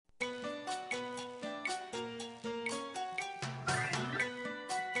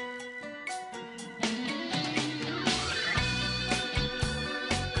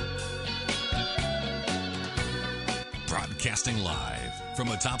Broadcasting live from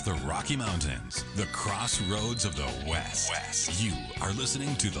atop the Rocky Mountains, the crossroads of the West. You are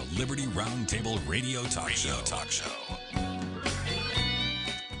listening to the Liberty Roundtable Radio Talk Show.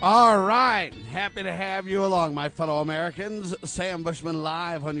 All right. Happy to have you along, my fellow Americans. Sam Bushman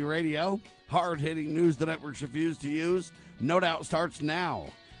live on your radio. Hard-hitting news the networks refuse to use. No Doubt starts now.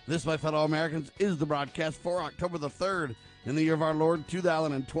 This, my fellow Americans, is the broadcast for October the 3rd in the year of our Lord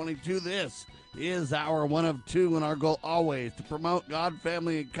 2022. This is our one of two, and our goal always to promote God,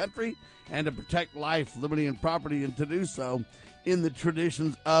 family, and country, and to protect life, liberty, and property, and to do so in the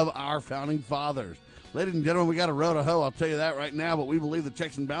traditions of our founding fathers. Ladies and gentlemen, we got a row to hoe, I'll tell you that right now, but we believe the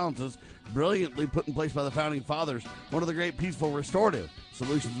checks and balances brilliantly put in place by the founding fathers, one of the great peaceful restorative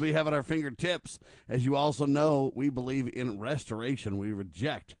solutions we have at our fingertips. As you also know, we believe in restoration. We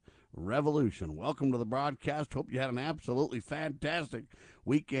reject revolution. Welcome to the broadcast. Hope you had an absolutely fantastic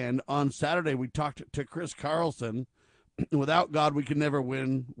weekend. On Saturday, we talked to Chris Carlson. Without God, we can never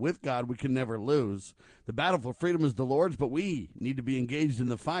win. With God, we can never lose. The battle for freedom is the Lord's, but we need to be engaged in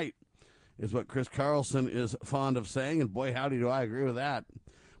the fight, is what Chris Carlson is fond of saying, and boy, howdy do I agree with that.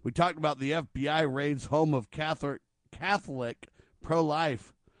 We talked about the FBI raids home of Catholic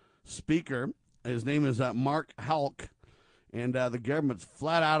pro-life speaker. His name is Mark Houck, and the government's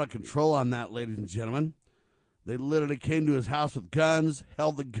flat out of control on that, ladies and gentlemen. They literally came to his house with guns,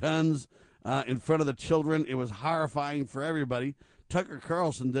 held the guns in front of the children. It was horrifying for everybody. Tucker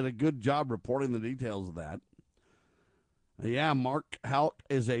Carlson did a good job reporting the details of that. Yeah, Mark Houck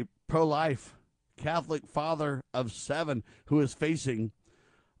is a pro-life Catholic father of 7 who is facing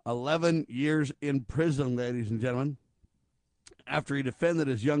 11 years in prison, ladies and gentlemen, after he defended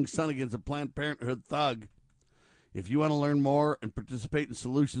his young son against a Planned Parenthood thug. If you want to learn more and participate in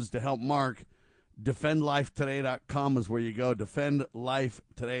solutions to help Mark, defendlifetoday.com is where you go,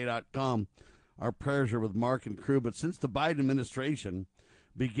 defendlifetoday.com. Our prayers are with Mark and crew, but since the Biden administration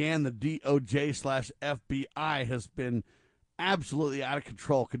began, the DOJ/FBI has been absolutely out of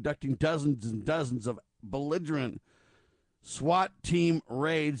control, conducting dozens and dozens of belligerent SWAT team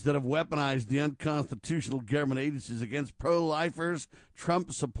raids that have weaponized the unconstitutional government agencies against pro-lifers,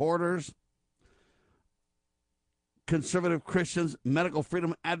 Trump supporters, conservative Christians, medical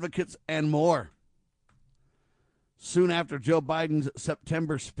freedom advocates, and more. Soon after Joe Biden's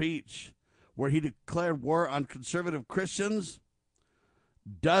September speech, where he declared war on conservative Christians,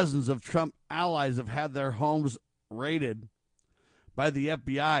 dozens of Trump allies have had their homes raided by the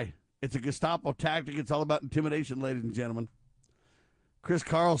FBI. It's a Gestapo tactic. It's all about intimidation, ladies and gentlemen. Chris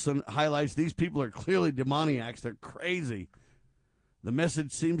Carlson highlights these people are clearly demoniacs. They're crazy. The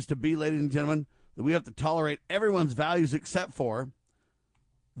message seems to be, ladies and gentlemen, that we have to tolerate everyone's values except for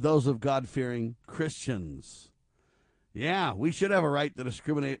those of God-fearing Christians. Yeah, we should have a right to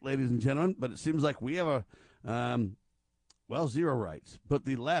discriminate, ladies and gentlemen, but it seems like we have zero rights. But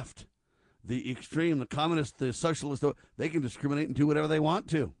the left, the extreme, the communist, the socialist, they can discriminate and do whatever they want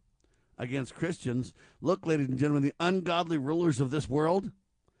to against Christians. Look, ladies and gentlemen, the ungodly rulers of this world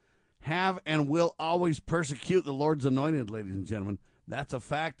have and will always persecute the Lord's anointed, ladies and gentlemen. That's a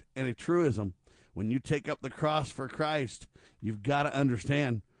fact and a truism. When you take up the cross for Christ, you've got to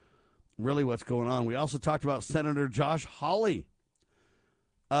understand really what's going on. We also talked about Senator Josh Hawley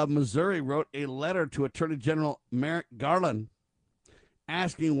of Missouri wrote a letter to Attorney General Merrick Garland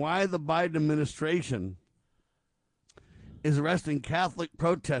asking why the Biden administration is arresting Catholic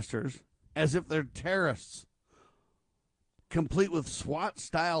protesters as if they're terrorists, complete with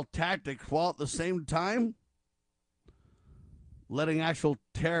SWAT-style tactics, while at the same time letting actual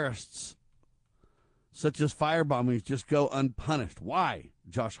terrorists such as firebombings just go unpunished. Why?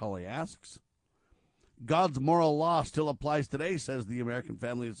 Josh Hawley asks. God's moral law still applies today, says the American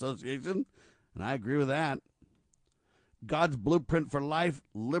Family Association, and I agree with that. God's blueprint for life,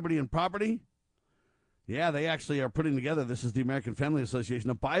 liberty, and property. Yeah, they actually are putting together, this is the American Family Association,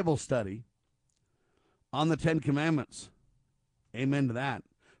 a Bible study on the 10 Commandments. Amen to that.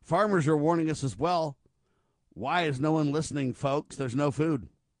 Farmers are warning us as well. Why is no one listening, folks? There's no food.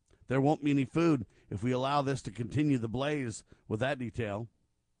 There won't be any food if we allow this to continue the blaze with that detail.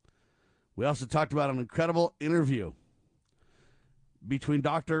 We also talked about an incredible interview between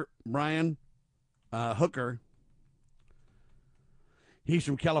Dr. Brian Hooker. He's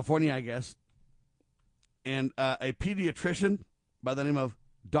from California, I guess. And a pediatrician by the name of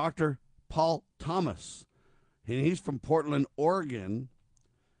Dr. Paul Thomas. And he's from Portland, Oregon.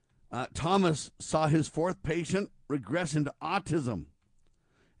 Thomas saw his 4th patient regress into autism.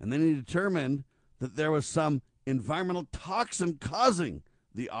 And then he determined that there was some environmental toxin causing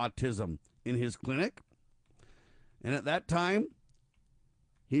the autism in his clinic. And at that time,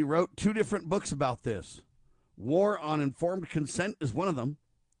 he wrote 2 different books about this. War on Informed Consent is one of them,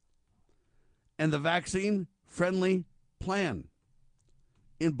 and The Vaccine-Friendly Plan.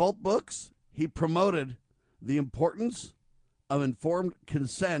 In both books, he promoted the importance of informed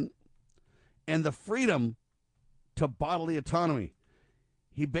consent and the freedom to bodily autonomy.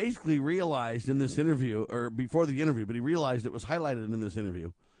 He basically realized in this interview, or before the interview, but he realized it was highlighted in this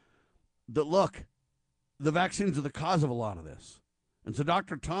interview, that, look, the vaccines are the cause of a lot of this. And so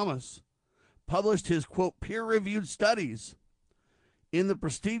Dr. Thomas published his, quote, peer-reviewed studies in the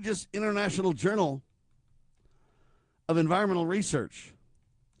prestigious International Journal of Environmental Research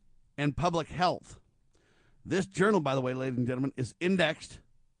and Public Health. This journal, by the way, ladies and gentlemen, is indexed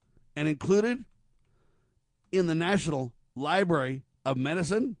and included in the National Library of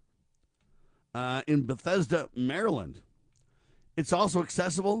Medicine in Bethesda, Maryland. It's also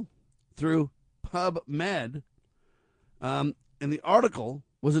accessible through PubMed. And the article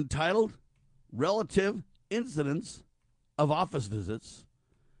was entitled Relative Incidence of Office Visits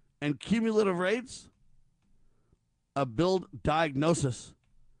and Cumulative Rates of Billed Diagnosis.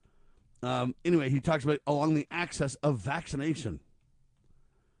 Anyway, he talks about along the axis of vaccination.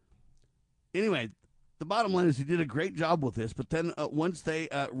 Anyway, the bottom line is he did a great job with this, but then once they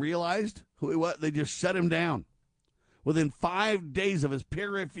realized who he was, they just shut him down. Within 5 days of his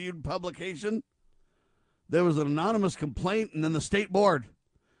peer-reviewed publication, there was an anonymous complaint, and then the State Board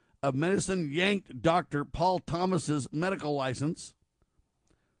of Medicine yanked Dr. Paul Thomas's medical license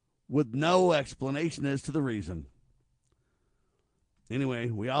with no explanation as to the reason. Anyway,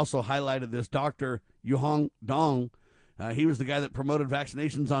 we also highlighted this Dr. Yuhong Dong. He was the guy that promoted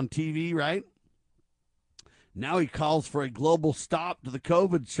vaccinations on TV, right? Now he calls for a global stop to the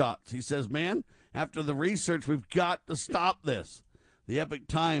COVID shots. He says, man, after the research, we've got to stop this. The Epoch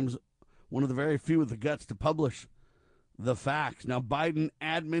Times, one of the very few with the guts to publish the facts. Now, Biden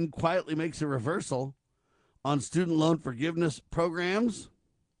admin quietly makes a reversal on student loan forgiveness programs.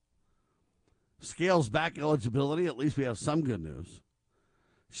 Scales back eligibility. At least we have some good news.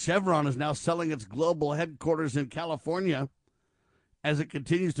 Chevron is now selling its global headquarters in California as it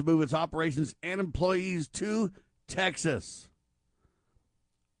continues to move its operations and employees to Texas.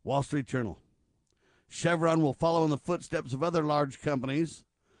 Wall Street Journal. Chevron will follow in the footsteps of other large companies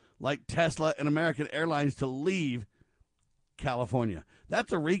like Tesla and American Airlines to leave California.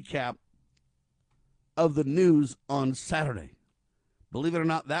 That's a recap of the news on Saturday. Believe it or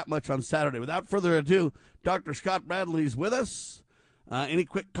not, that much on Saturday. Without further ado, Dr. Scott Bradley is with us. Any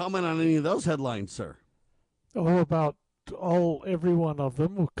quick comment on any of those headlines, sir? Oh, about every one of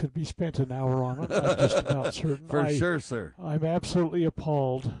them could be spent an hour on it. I'm just about certain. For sure, sir. I'm absolutely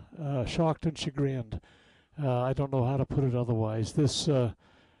appalled, shocked and chagrined. I don't know how to put it otherwise. This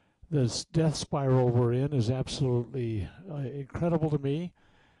death spiral we're in is absolutely incredible to me.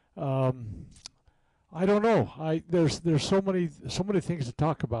 I don't know. There's so many things to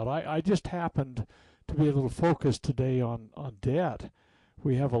talk about. I just happened to be a little focused today on debt.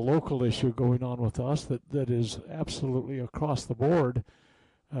 We have a local issue going on with us that is absolutely across the board.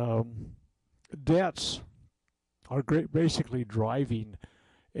 Debts are basically driving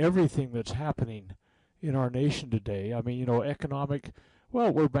everything that's happening in our nation today. I mean,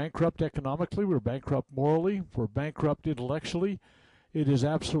 we're bankrupt economically, we're bankrupt morally, we're bankrupt intellectually. It is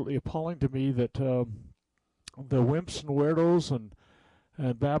absolutely appalling to me that the wimps and weirdos and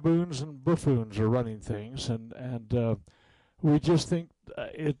baboons and buffoons are running things, and we just think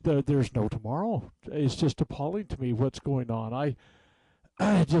there's no tomorrow. It's just appalling to me what's going on.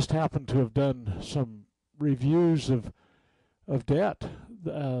 I just happen to have done some reviews of debt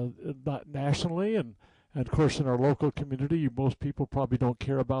nationally, and of course in our local community. Most people probably don't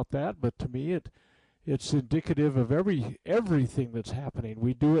care about that, but to me it's indicative of everything that's happening.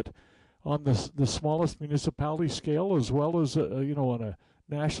 We do it on the smallest municipality scale as well as on a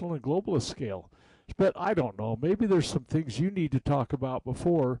national and globalist scale. But I don't know. Maybe there's some things you need to talk about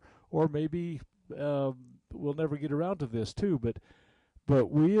before, or maybe we'll never get around to this too. But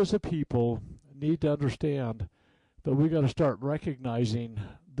we as a people need to understand that we got to start recognizing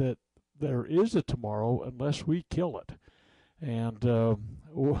that there is a tomorrow unless we kill it, and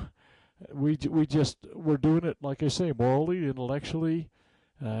we're doing it, like I say, morally, intellectually,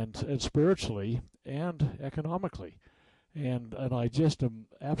 and spiritually, and economically. And I just am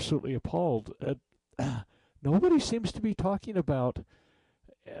absolutely appalled at nobody seems to be talking about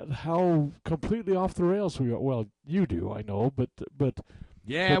how completely off the rails we are. Well, you do, I know, but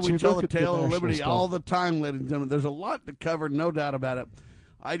yeah, we tell the tale of liberty stuff all the time, ladies and gentlemen. There's a lot to cover, no doubt about it.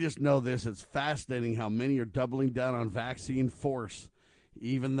 I just know this. It's fascinating how many are doubling down on vaccine force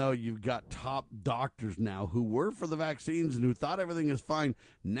even though you've got top doctors now who were for the vaccines and who thought everything is fine,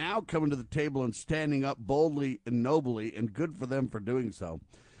 now coming to the table and standing up boldly and nobly, and good for them for doing so.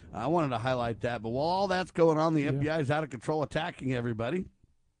 I wanted to highlight that. But while all that's going on, the FBI is out of control attacking everybody.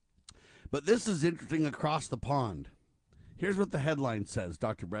 But this is interesting across the pond. Here's what the headline says,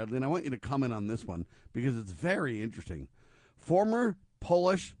 Dr. Bradley, and I want you to comment on this one because it's very interesting. Former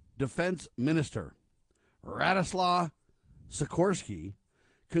Polish defense minister Radoslaw Sikorski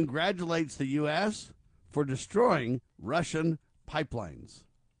congratulates the U.S. for destroying Russian pipelines.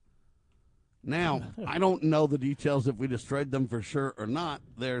 Now, I don't know the details if we destroyed them for sure or not.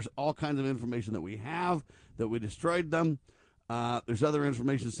 There's all kinds of information that we have that we destroyed them. There's other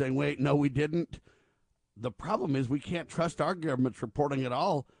information saying, wait, no, we didn't. The problem is we can't trust our government's reporting at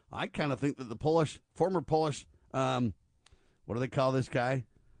all. I kind of think that the former Polish, what do they call this guy?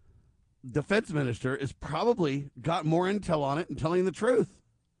 Defense minister is probably got more intel on it and telling the truth.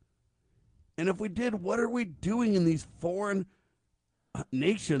 And if we did, what are we doing in these foreign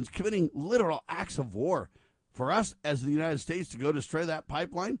nations committing literal acts of war? For us as the United States to go destroy that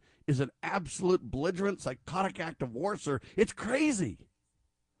pipeline is an absolute belligerent, psychotic act of war, sir. It's crazy.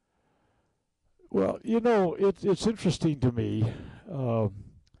 Well, it's interesting to me.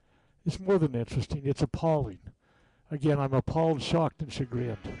 It's more than interesting. It's appalling. Again, I'm appalled, shocked, and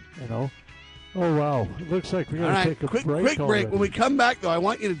chagrined, Oh, wow. It looks like we're going to take a break quick already. When we come back, though, I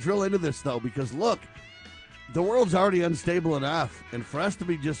want you to drill into this, though, because, look, the world's already unstable enough, and for us to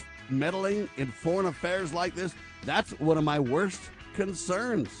be just meddling in foreign affairs like this, that's one of my worst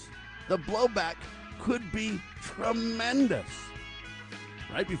concerns. The blowback could be tremendous.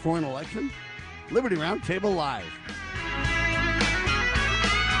 Right before an election? Liberty Roundtable Live.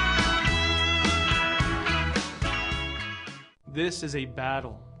 This is a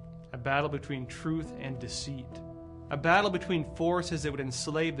battle between truth and deceit, a battle between forces that would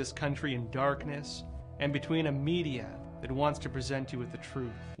enslave this country in darkness, and between a media that wants to present you with the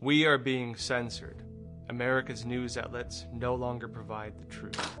truth. We are being censored. America's news outlets no longer provide the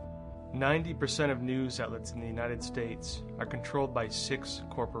truth. 90% of news outlets in the United States are controlled by 6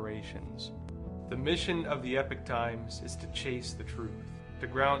 corporations. The mission of the Epoch Times is to chase the truth, to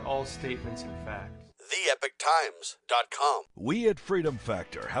ground all statements in fact. TheEpochTimes.com. We at Freedom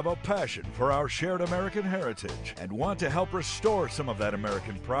Factor have a passion for our shared American heritage and want to help restore some of that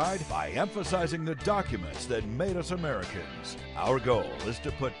American pride by emphasizing the documents that made us Americans. Our goal is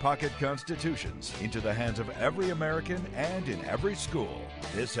to put pocket constitutions into the hands of every American and in every school.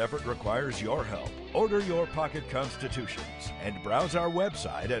 This effort requires your help. Order your pocket constitutions and browse our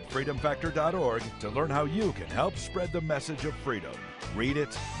website at freedomfactor.org to learn how you can help spread the message of freedom. Read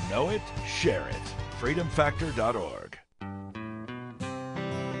it, know it, share it. freedomfactor.org.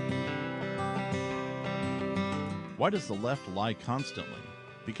 Why does the left lie constantly?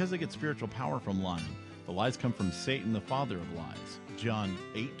 Because they get spiritual power from lying. The lies come from Satan, the father of lies. John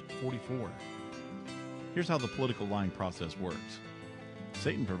 8:44. Here's how the political lying process works.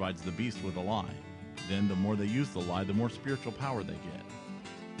 Satan provides the beast with a lie. Then the more they use the lie, the more spiritual power they get.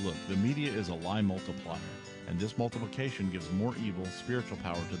 Look, the media is a lie multiplier, and this multiplication gives more evil spiritual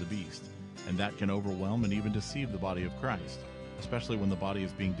power to the beast, and that can overwhelm and even deceive the body of Christ, especially when the body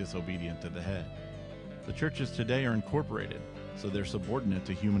is being disobedient to the head. The churches today are incorporated, so they're subordinate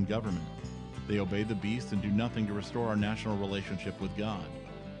to human government. They obey the beast and do nothing to restore our national relationship with God.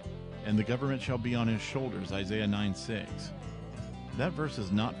 And the government shall be on his shoulders, Isaiah 9:6. That verse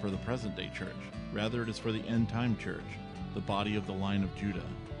is not for the present-day church. Rather, it is for the end-time church, the body of the line of Judah.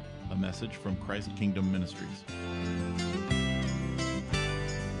 A message from Christ Kingdom Ministries.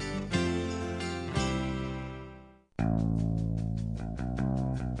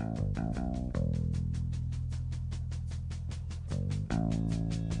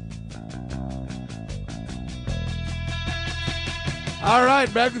 All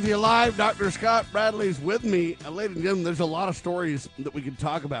right, back with you live. Dr. Scott Bradley's with me. Ladies and gentlemen, there's a lot of stories that we could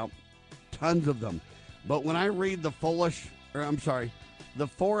talk about, tons of them. But when I read the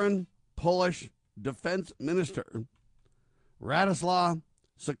foreign Polish defense minister, Radoslaw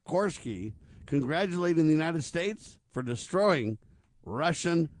Sikorski, congratulating the United States for destroying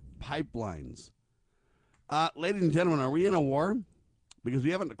Russian pipelines. Ladies and gentlemen, are we in a war? Because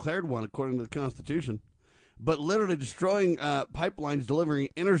we haven't declared one according to the Constitution. But literally destroying pipelines delivering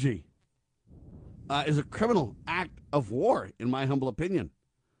energy is a criminal act of war, in my humble opinion.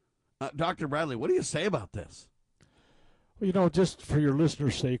 Dr. Bradley, what do you say about this? Well, just for your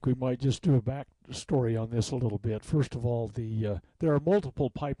listeners' sake, we might just do a backstory on this a little bit. First of all, there are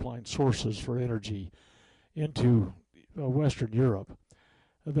multiple pipeline sources for energy into Western Europe.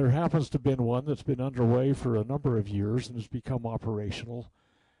 There happens to have been one that's been underway for a number of years and has become operational.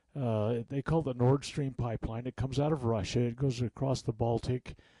 They call it the Nord Stream pipeline. It comes out of Russia. It goes across the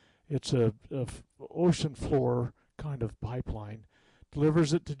Baltic. It's a ocean floor kind of pipeline.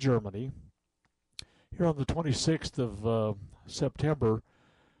 Delivers it to Germany. Here on the 26th of September,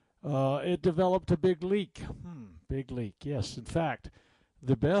 it developed a big leak. Big leak, yes. In fact,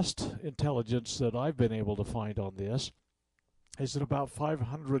 the best intelligence that I've been able to find on this is that about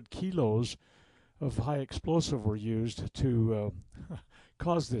 500 kilos of high explosive were used to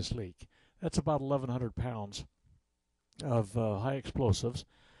cause this leak. That's about 1,100 pounds of high explosives.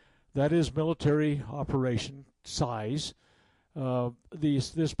 That is military operation size.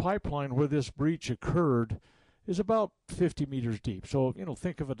 This pipeline where this breach occurred is about 50 meters deep. So,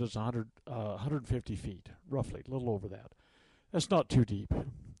 think of it as 150 feet, roughly, a little over that. That's not too deep.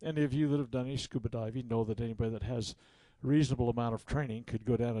 Any of you that have done any scuba diving know that anybody that has a reasonable amount of training could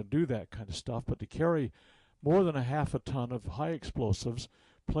go down and do that kind of stuff. But to carry more than a half a ton of high explosives,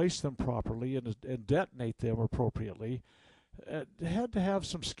 place them properly, and detonate them appropriately, had to have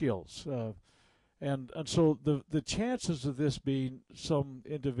some skills. And so the chances of this being some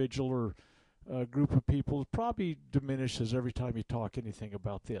individual or group of people probably diminishes every time you talk anything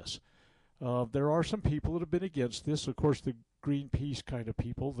about this. There are some people that have been against this. Of course, the Greenpeace kind of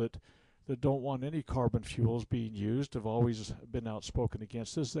people that don't want any carbon fuels being used have always been outspoken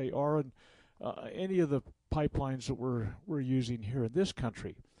against this. They are in any of the pipelines that we're using here in this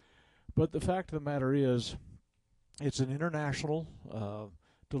country. But the fact of the matter is, it's an international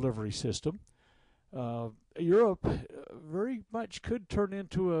delivery system. Europe very much could turn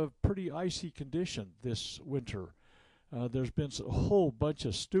into a pretty icy condition this winter. There's been a whole bunch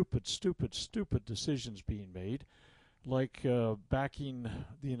of stupid decisions being made, like backing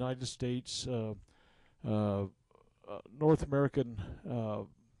the United States, North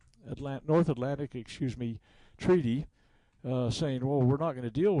Atlantic, treaty, saying, well, we're not going to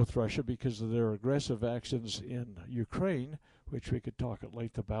deal with Russia because of their aggressive actions in Ukraine, which we could talk at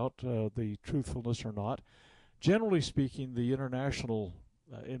length about, the truthfulness or not. Generally speaking, the international,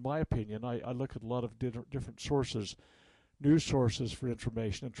 in my opinion, I look at a lot of different sources, news sources for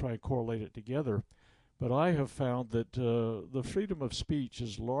information, and try and correlate it together. But I have found that the freedom of speech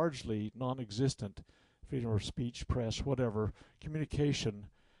is largely non-existent. Freedom of speech, press, whatever, communication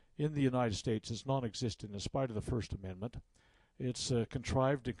in the United States is non-existent in spite of the First Amendment. It's a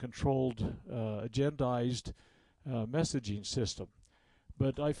contrived and controlled, agendized messaging system.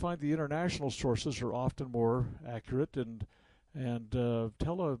 But I find the international sources are often more accurate and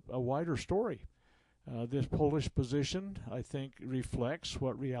tell a wider story. This Polish position, I think, reflects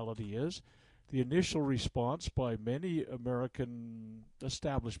what reality is. The initial response by many American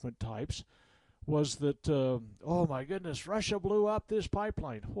establishment types was that, oh my goodness, Russia blew up this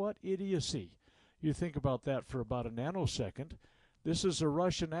pipeline. What idiocy. You think about that for about a nanosecond. This is a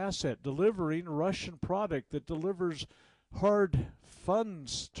Russian asset delivering Russian product that delivers hard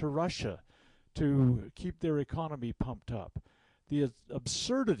funds to Russia to keep their economy pumped up. The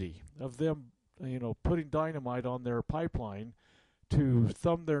absurdity of them, putting dynamite on their pipeline to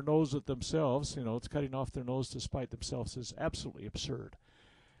thumb their nose at themselves, it's cutting off their nose to spite themselves, is absolutely absurd.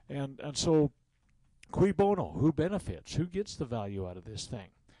 And so, cui bono? Who benefits? Who gets the value out of this thing?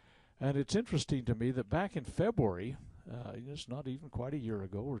 And it's interesting to me that back in February, it's not even quite a year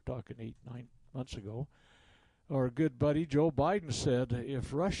ago, we're talking 8-9 months ago, our good buddy Joe Biden said,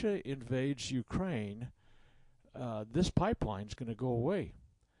 if Russia invades Ukraine, this pipeline's going to go away.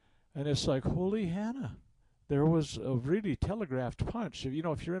 And it's like, holy Hannah. There was a really telegraphed punch.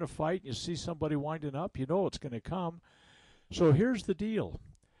 If you're in a fight and you see somebody winding up, you know it's going to come. So here's the deal.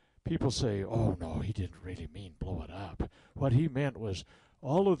 People say, oh, no, he didn't really mean blow it up. What he meant was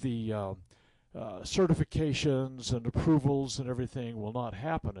all of the certifications and approvals and everything will not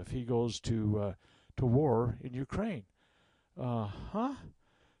happen if he goes to war in Ukraine.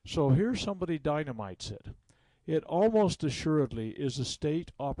 So here somebody dynamites it. It almost assuredly is a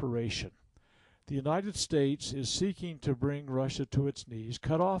state operation. The United States is seeking to bring Russia to its knees,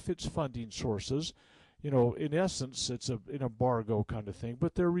 cut off its funding sources. In essence, it's an embargo kind of thing,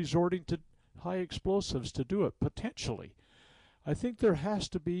 but they're resorting to high explosives to do it, potentially. I think there has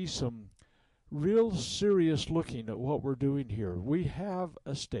to be some real serious looking at what we're doing here. We have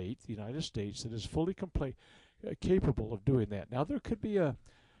a state, the United States, that is fully capable of doing that. Now, there could be a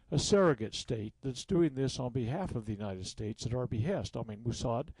surrogate state that's doing this on behalf of the United States at our behest. I mean,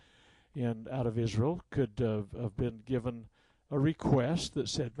 Mossad out of Israel could have been given a request that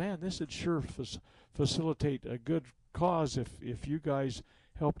said, man, this would sure facilitate a good cause if you guys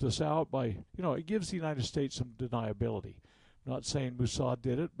helped us out by, it gives the United States some deniability. Not saying Mossad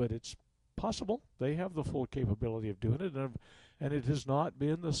did it, but it's possible. They have the full capability of doing it, and it has not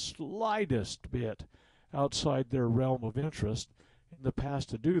been the slightest bit outside their realm of interest in the past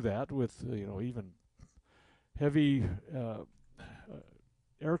to do that with, even heavy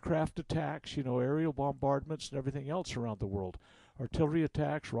aircraft attacks, aerial bombardments and everything else around the world. Artillery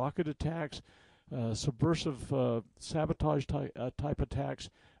attacks, rocket attacks, subversive sabotage type attacks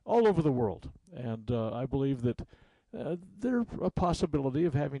all over the world. And I believe that there's a possibility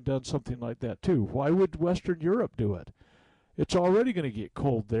of having done something like that too. Why would Western Europe do it? It's already going to get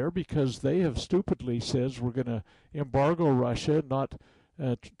cold there because they have stupidly says we're going to embargo Russia, not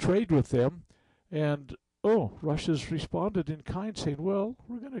trade with them. And, Russia's responded in kind saying, well,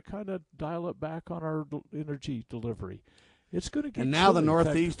 we're going to kind of dial it back on our energy delivery. It's going to get And now the chilly.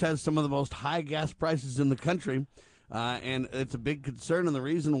 Northeast has some of the most high gas prices in the country. And it's a big concern, and the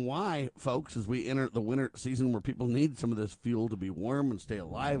reason why, folks, as we enter the winter season where people need some of this fuel to be warm and stay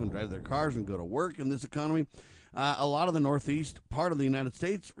alive and drive their cars and go to work in this economy, a lot of the Northeast part of the United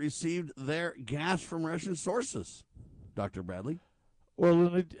States received their gas from Russian sources. Dr. Bradley?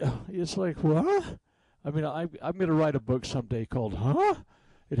 Well, it's like, what? I mean, I'm going to write a book someday called, huh?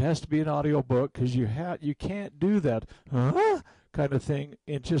 It has to be an audio book because you can't do that, huh? kind of thing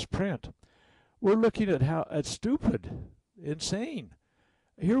in just print. We're looking at how it's stupid, insane.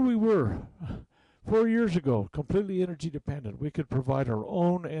 Here we were 4 years ago, completely energy dependent. We could provide our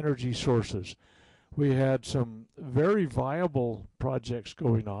own energy sources. We had some very viable projects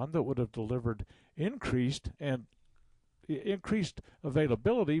going on that would have delivered increased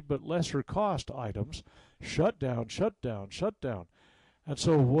availability but lesser cost items. Shut down. And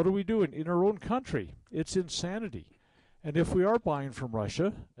so what are we doing in our own country? It's insanity. And if we are buying from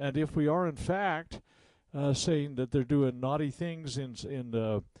Russia, and if we are in fact saying that they're doing naughty things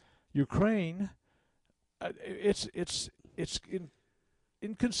in Ukraine, it's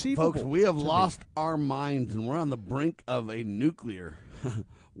inconceivable. Folks, we have lost our minds, and we're on the brink of a nuclear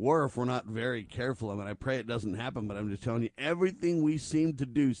war if we're not very careful. I mean, I pray it doesn't happen, but I'm just telling you, everything we seem to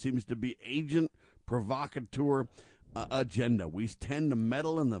do seems to be agent provocateur agenda. We tend to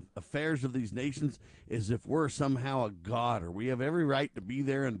meddle in the affairs of these nations as if we're somehow a god, or we have every right to be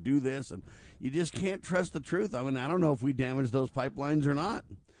there and do this, and you just can't trust the truth. I mean, I don't know if we damaged those pipelines or not.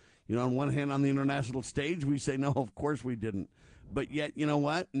 On one hand, on the international stage, we say, no, of course we didn't. But yet, you know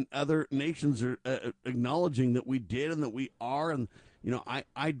what? And other nations are acknowledging that we did and that we are, and,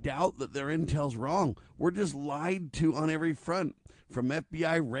 I doubt that their intel's wrong. We're just lied to on every front. From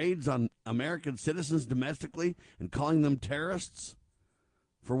FBI raids on American citizens domestically and calling them terrorists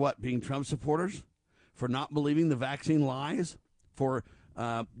for what? Being Trump supporters? For not believing the vaccine lies? For,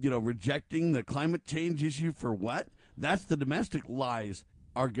 rejecting the climate change issue? For what? That's the domestic lies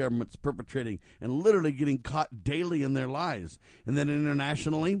our government's perpetrating and literally getting caught daily in their lies. And then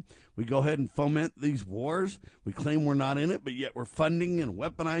internationally, we go ahead and foment these wars. We claim we're not in it, but yet we're funding and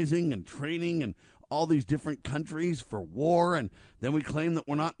weaponizing and training and all these different countries for war, and then we claim that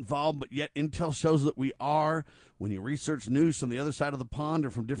we're not involved, but yet intel shows that we are. When you research news on the other side of the pond or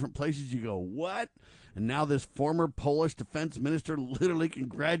from different places, you go, what? And now this former Polish defense minister literally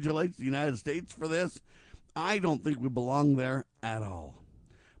congratulates the United States for this. I don't think we belong there at all.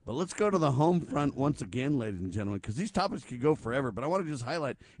 But let's go to the home front once again, ladies and gentlemen, because these topics could go forever, but I want to just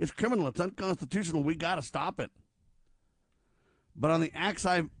highlight, it's criminal, it's unconstitutional, we got to stop it. But on the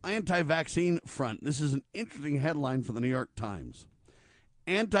anti-vaccine front, this is an interesting headline for the New York Times.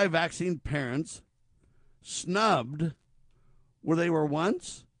 Anti-vaccine parents snubbed where they were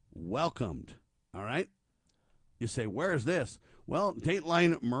once welcomed. All right? You say, where is this? Well,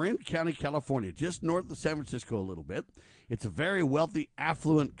 Dateline, Marin County, California, just north of San Francisco a little bit. It's a very wealthy,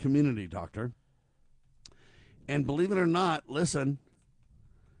 affluent community, Doctor. And believe it or not, listen,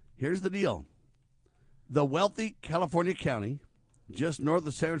 here's the deal. The wealthy California county, just north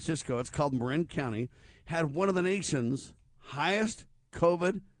of San Francisco, it's called Marin County, had one of the nation's highest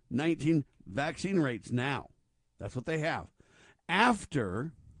COVID-19 vaccine rates now. That's what they have.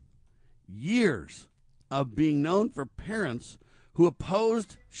 After years of being known for parents who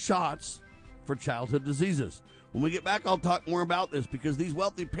opposed shots for childhood diseases. When we get back, I'll talk more about this because these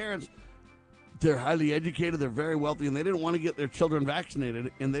wealthy parents, they're highly educated, they're very wealthy, and they didn't want to get their children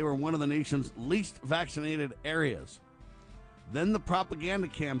vaccinated, and they were one of the nation's least vaccinated areas. Then the propaganda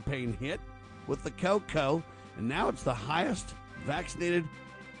campaign hit with the COCO, and now it's the highest vaccinated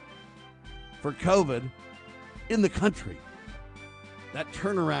for COVID in the country. That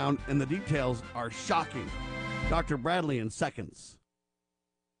turnaround and the details are shocking. Dr. Bradley in seconds.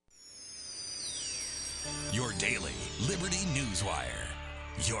 Your daily Liberty News Wire.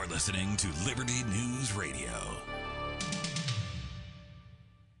 You're listening to Liberty News Radio.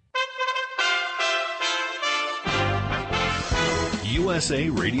 USA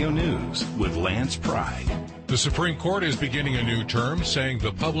Radio News with Lance Pride. The Supreme Court is beginning a new term, saying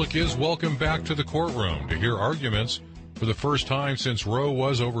the public is welcome back to the courtroom to hear arguments for the first time since Roe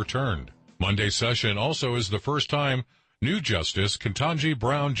was overturned. Monday's session also is the first time new Justice Ketanji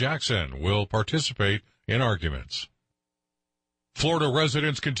Brown Jackson will participate in arguments. Florida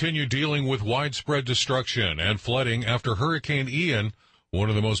residents continue dealing with widespread destruction and flooding after Hurricane Ian, one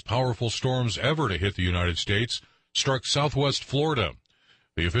of the most powerful storms ever to hit the United States, struck southwest Florida.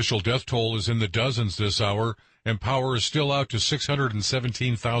 The official death toll is in the dozens this hour, and power is still out to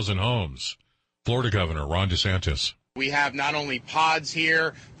 617,000 homes. Florida Governor Ron DeSantis. We have not only pods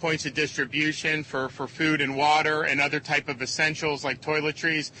here, points of distribution for food and water and other type of essentials like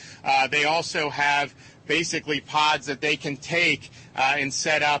toiletries. They also have basically pods that they can take and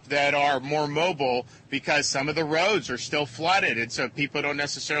set up that are more mobile because some of the roads are still flooded, and so people don't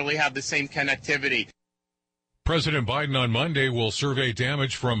necessarily have the same connectivity. President Biden on Monday will survey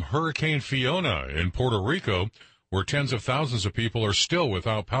damage from Hurricane Fiona in Puerto Rico, where tens of thousands of people are still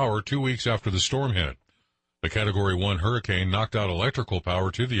without power 2 weeks after the storm hit. The Category 1 hurricane knocked out electrical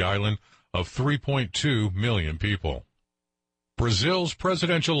power to the island of 3.2 million people. Brazil's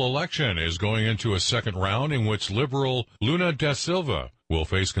presidential election is going into a second round in which liberal Lula da Silva will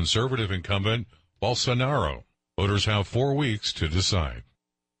face conservative incumbent Bolsonaro. Voters have 4 weeks to decide.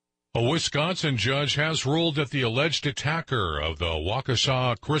 A Wisconsin judge has ruled that the alleged attacker of the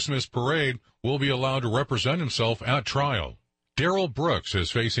Waukesha Christmas parade will be allowed to represent himself at trial. Darrell Brooks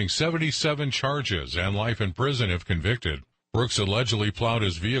is facing 77 charges and life in prison if convicted. Brooks allegedly plowed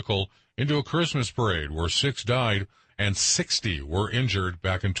his vehicle into a Christmas parade where 6 died and 60 were injured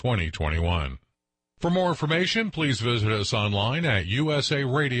back in 2021. For more information, please visit us online at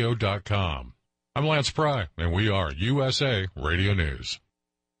usaradio.com. I'm Lance Pry, and we are USA Radio News.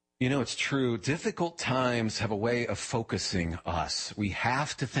 You know, it's true. Difficult times have a way of focusing us. We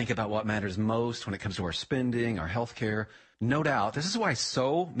have to think about what matters most when it comes to our spending, our health care. No doubt. This is why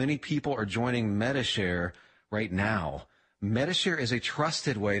so many people are joining Medi-Share right now. Medi-Share is a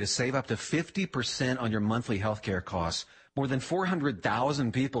trusted way to save up to 50% on your monthly health care costs. More than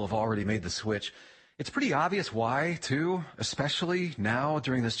 400,000 people have already made the switch. It's pretty obvious why, too, especially now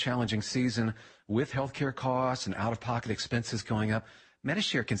during this challenging season with health care costs and out-of-pocket expenses going up.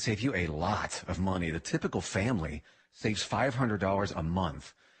 Medi-Share can save you a lot of money. The typical family saves $500 a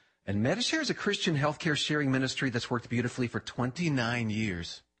month. And Medi-Share is a Christian healthcare sharing ministry that's worked beautifully for 29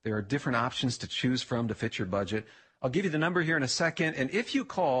 years. There are different options to choose from to fit your budget. I'll give you the number here in a second, and if you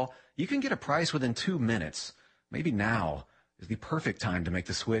call, you can get a price within 2 minutes. Maybe now is the perfect time to make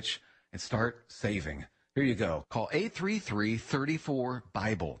the switch and start saving. Here you go. Call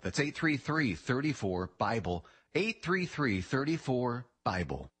 833-34-BIBLE. That's 833-34-BIBLE. 833-34-BIBLE.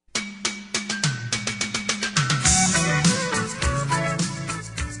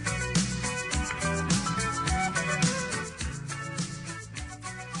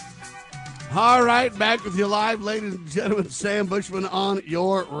 All right, back with you live, ladies and gentlemen. Sam Bushman on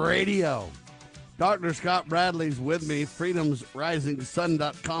your radio. Dr. Scott Bradley's with me.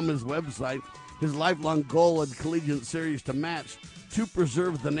 FreedomsRisingSun.com, his website. His lifelong goal and collegiate series to match to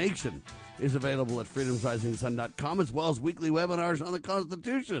preserve the nation is available at freedomsrisingsun.com, as well as weekly webinars on the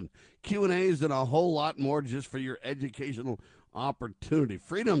Constitution, Q&As, and a whole lot more just for your educational opportunity.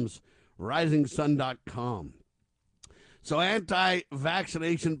 freedomsrisingsun.com. So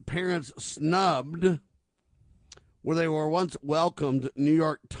anti-vaccination parents snubbed where they were once welcomed. New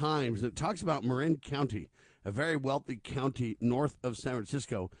York Times. It talks about Marin County, a very wealthy county north of San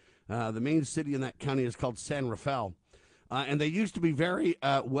Francisco. The main city in that county is called San Rafael. And they used to be very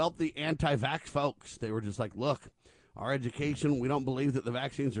wealthy anti-vax folks. They were just like, look, our education, we don't believe that the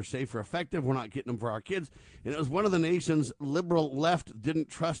vaccines are safe or effective. We're not getting them for our kids. And it was one of the nation's liberal left didn't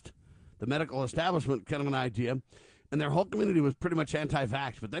trust the medical establishment kind of an idea. And their whole community was pretty much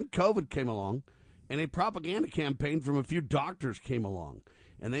anti-vax. But then COVID came along, and a propaganda campaign from a few doctors came along.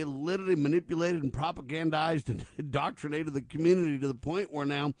 And they literally manipulated and propagandized and indoctrinated the community to the point where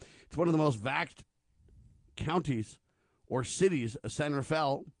now it's one of the most vaxxed counties or cities, San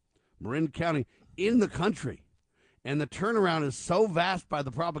Rafael, Marin County, in the country. And the turnaround is so vast by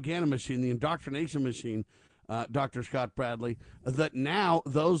the propaganda machine, the indoctrination machine, Dr. Scott Bradley, that now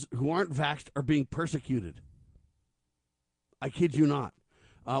those who aren't vaxxed are being persecuted. I kid you not.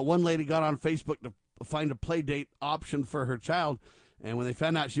 One lady got on Facebook to find a play date option for her child, and when they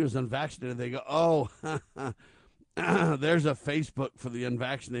found out she was unvaccinated, they go, oh, there's a Facebook for the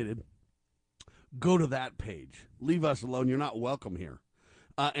unvaccinated. Go to that page. Leave us alone. You're not welcome here.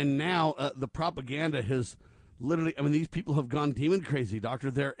 And now the propaganda has literally, I mean, these people have gone demon crazy,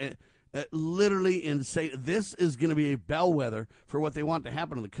 doctor. Literally insane. This is going to be a bellwether for what they want to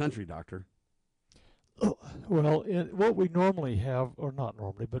happen in the country, Doctor. Well, what we normally have, or not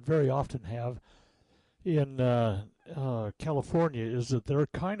normally, but very often have in California is that they're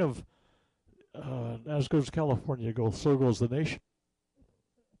kind of, as goes California, so goes the nation.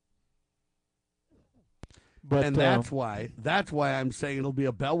 But, and that's why I'm saying it'll be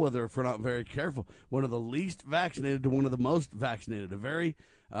a bellwether if we're not very careful. One of the least vaccinated to one of the most vaccinated. A very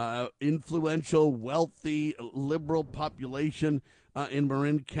influential, wealthy, liberal population in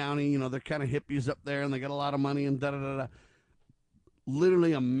Marin County. You know, they're kind of hippies up there, and they got a lot of money and da-da-da-da.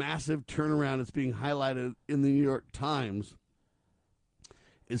 Literally a massive turnaround. It's being highlighted in the New York Times.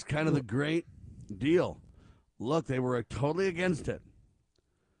 Is kind of the great deal. Look, they were totally against it.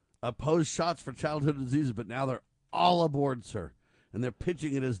 Opposed shots for childhood diseases, but now they're all aboard, sir. And they're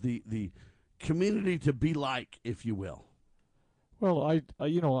pitching it as the community to be like, if you will. Well, I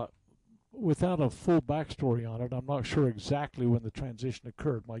without a full backstory on it, I'm not sure exactly when the transition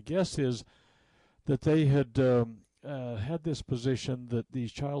occurred. My guess is that they had had this position that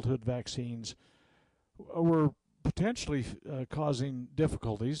these childhood vaccines were potentially causing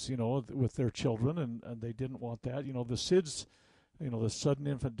difficulties, with their children, and they didn't want that. The SIDS, the sudden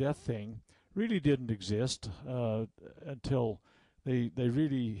infant death thing, really didn't exist until they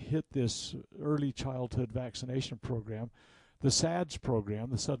really hit this early childhood vaccination program. The SADS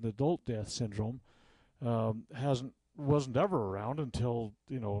program, the sudden adult death syndrome, wasn't ever around until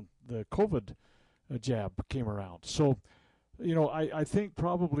the COVID jab came around. So, I think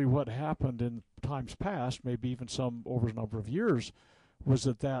probably what happened in times past, maybe even some over a number of years, was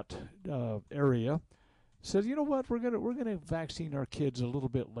that area said, you know what, we're gonna vaccine our kids a little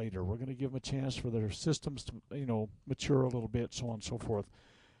bit later. We're gonna give them a chance for their systems to mature a little bit, so on and so forth.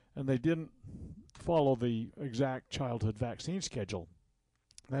 And they didn't follow the exact childhood vaccine schedule.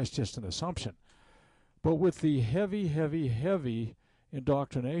 That's just an assumption. But with the heavy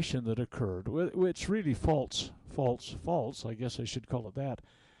indoctrination that occurred, which really false, I guess I should call it that,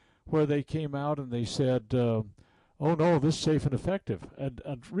 where they came out and they said, oh no, this is safe and effective. And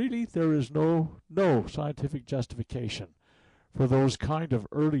really there is no scientific justification for those kind of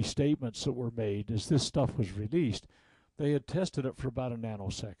early statements that were made as this stuff was released. They had tested it for about a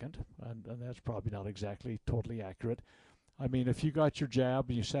nanosecond, and that's probably not exactly totally accurate. I mean, if you got your jab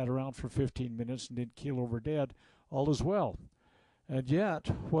and you sat around for 15 minutes and didn't keel over dead, all is well. And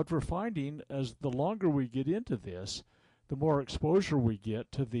yet, what we're finding as the longer we get into this, the more exposure we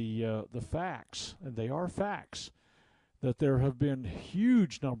get to the facts, and they are facts, that there have been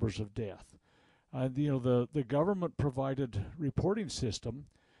huge numbers of death. And the government provided reporting system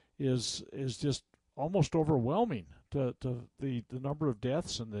is just almost overwhelming to the number of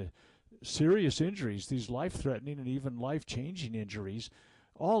deaths and the serious injuries, these life-threatening and even life-changing injuries,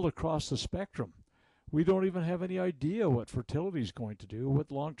 all across the spectrum. We don't even have any idea what fertility is going to do,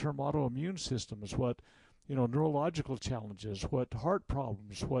 what long-term autoimmune systems, what neurological challenges, what heart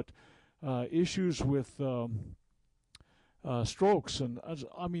problems, what issues with strokes, and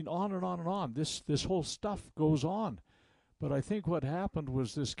I mean on and on and on. This whole stuff goes on. But I think what happened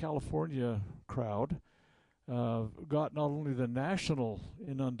was this California crowd got not only the national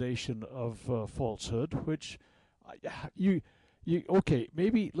inundation of falsehood, which okay,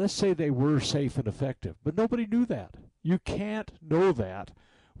 maybe let's say they were safe and effective, but nobody knew that. You can't know that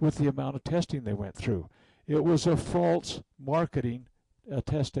with the amount of testing they went through. It was a false marketing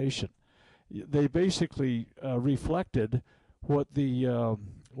attestation. They basically reflected what the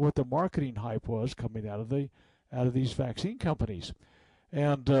marketing hype was coming out of these vaccine companies,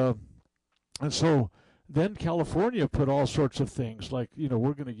 and so then California put all sorts of things like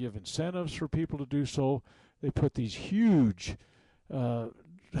we're going to give incentives for people to do so. They put these huge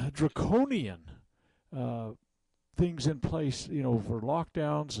draconian things in place, for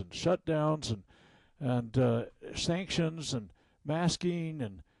lockdowns and shutdowns and sanctions and masking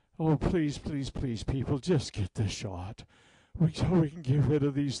and please people, just get the shot. We can get rid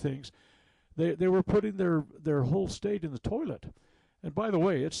of these things. They were putting their whole state in the toilet. And by the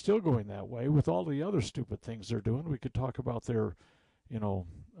way, it's still going that way with all the other stupid things they're doing. We could talk about their,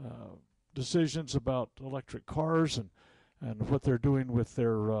 decisions about electric cars and what they're doing with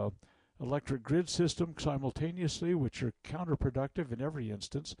their electric grid system simultaneously, which are counterproductive in every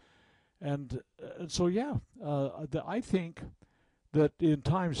instance. And so, yeah, I think that in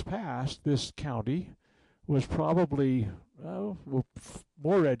times past, this county was probably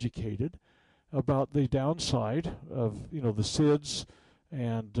more educated about the downside of the SIDS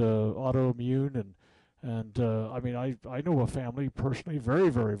and autoimmune and I mean I know a family personally very,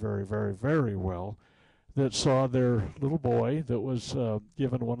 very, very, very, very well that saw their little boy that was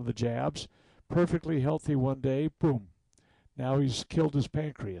given one of the jabs, perfectly healthy one day, boom. Now he's killed his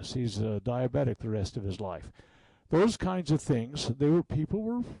pancreas. He's diabetic the rest of his life. Those kinds of things, people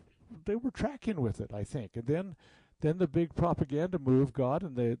were tracking with it, I think. And then the big propaganda move got,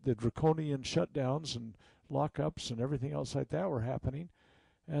 and the draconian shutdowns and lockups and everything else like that were happening.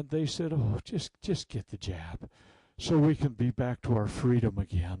 And they said, oh, just get the jab so we can be back to our freedom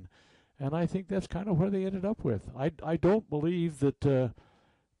again. And I think that's kind of where they ended up with. I don't believe that there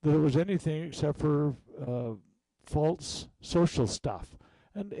was anything except for false social stuff.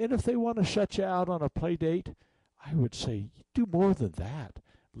 And if they want to shut you out on a play date, I would say do more than that.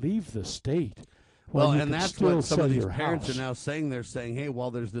 Leave the state. Well, and that's what some of these parents are now saying. They're saying, hey,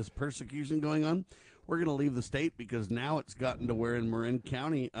 while there's this persecution going on, we're going to leave the state because now it's gotten to where in Marin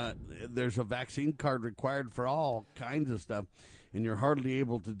County there's a vaccine card required for all kinds of stuff, and you're hardly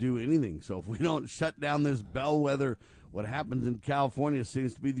able to do anything. So if we don't shut down this bellwether, what happens in California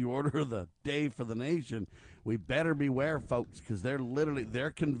seems to be the order of the day for the nation. We better beware, folks, because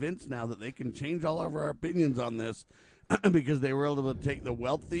they're convinced now that they can change all of our opinions on this because they were able to take the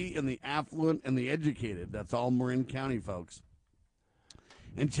wealthy and the affluent and the educated. That's all Marin County, folks.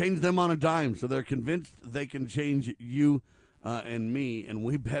 And change them on a dime. So they're convinced they can change you and me, and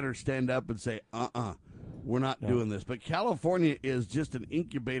we better stand up and say, we're not doing this. But California is just an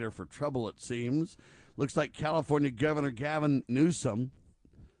incubator for trouble, it seems. Looks like California Governor Gavin Newsom,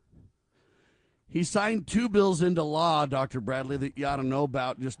 he signed 2 bills into law, Dr. Bradley, that you ought to know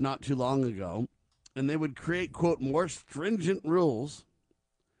about just not too long ago. And they would create, quote, more stringent rules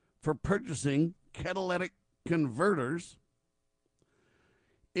for purchasing catalytic converters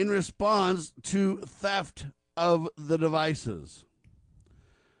in response to theft of the devices.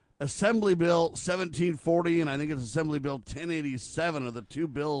 Assembly Bill 1740, and I think it's Assembly Bill 1087 are the 2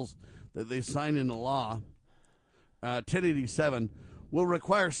 bills that they signed into law. 1087 will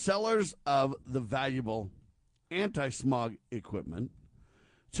require sellers of the valuable anti-smog equipment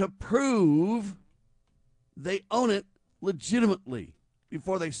to prove they own it legitimately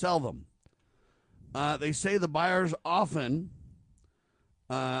before they sell them. They say the buyers often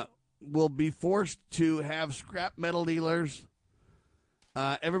will be forced to have scrap metal dealers.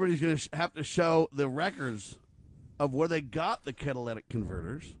 Everybody's going to have to show the records of where they got the catalytic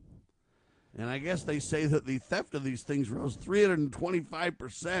converters. And I guess they say that the theft of these things rose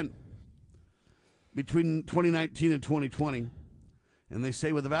 325% between 2019 and 2020. And they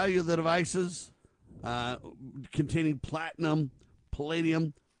say with the value of the devices containing platinum,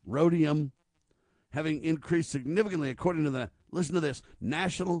 palladium, rhodium, having increased significantly according to the, listen to this,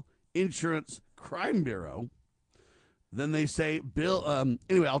 National Insurance Crime Bureau. Then they say,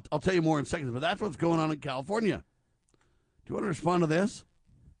 anyway, I'll tell you more in seconds, but that's what's going on in California. Do you want to respond to this?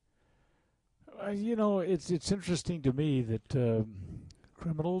 It's interesting to me that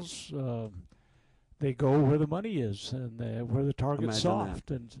criminals, they go where the money is and where the target's soft.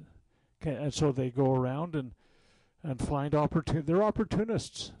 And so they go around and find opportunity. They're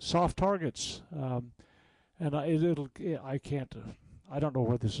opportunists, soft targets. And I can't, I don't know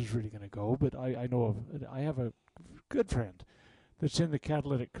where this is really going to go, but I have a good friend that's in the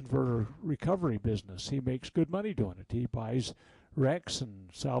catalytic converter recovery business. He makes good money doing it. He buys wrecks and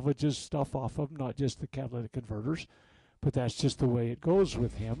salvages stuff off of them, not just the catalytic converters, but that's just the way it goes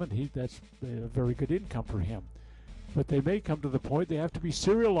with him, and that's a very good income for him. But they may come to the point they have to be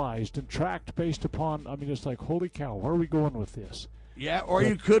serialized and tracked based upon, it's like, holy cow, where are we going with this? Yeah, or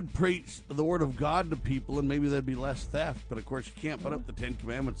you could preach the word of God to people, and maybe there'd be less theft. But, of course, you can't put up the 10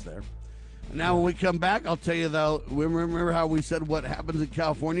 Commandments there. Now, when we come back, I'll tell you, though, remember how we said what happens in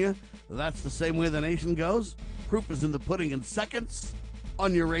California? That's the same way the nation goes. Proof is in the pudding in seconds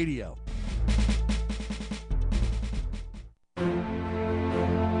on your radio.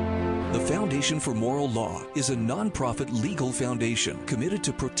 The Foundation for Moral Law is a nonprofit legal foundation committed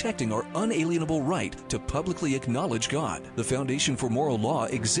to protecting our unalienable right to publicly acknowledge God. The Foundation for Moral Law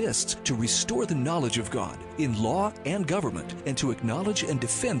exists to restore the knowledge of God in law and government, and to acknowledge and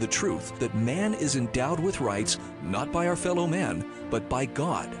defend the truth that man is endowed with rights not by our fellow man, but by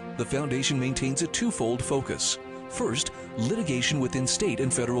God. The Foundation maintains a twofold focus. First, litigation within state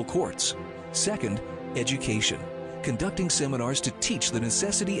and federal courts. Second, education, conducting seminars to teach the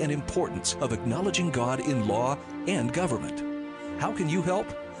necessity and importance of acknowledging God in law and government. How can you help?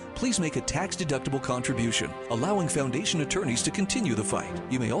 Please make a tax-deductible contribution, allowing Foundation attorneys to continue the fight.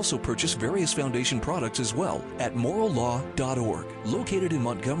 You may also purchase various Foundation products as well at morallaw.org. Located in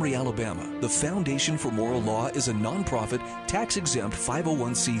Montgomery, Alabama, the Foundation for Moral Law is a nonprofit, tax-exempt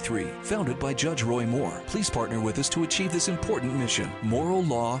 501c3 founded by Judge Roy Moore. Please partner with us to achieve this important mission.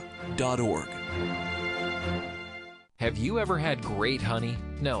 morallaw.org. Have you ever had great honey?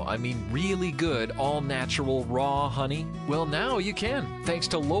 No, I mean really good, all-natural, raw honey? Well, now you can, thanks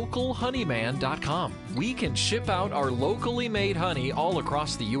to LocalHoneyman.com. We can ship out our locally made honey all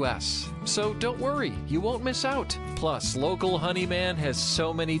across the U.S. So don't worry, you won't miss out. Plus, Local Honeyman has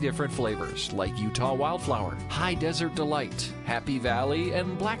so many different flavors, like Utah Wildflower, High Desert Delight, Happy Valley,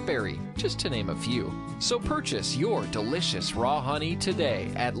 and Blackberry, just to name a few. So purchase your delicious raw honey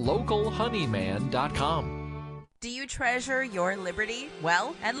today at LocalHoneyman.com. Do you treasure your liberty?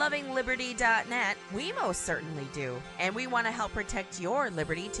 Well, at lovingliberty.net, we most certainly do. And we want to help protect your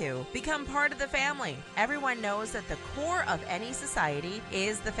liberty too. Become part of the family. Everyone knows that the core of any society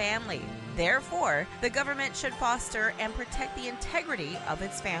is the family. Therefore, the government should foster and protect the integrity of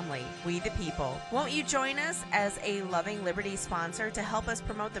its family, we the people. Won't you join us as a Loving Liberty sponsor to help us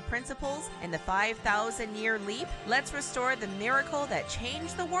promote the principles in the 5,000-year leap? Let's restore the miracle that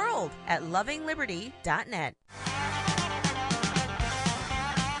changed the world at lovingliberty.net.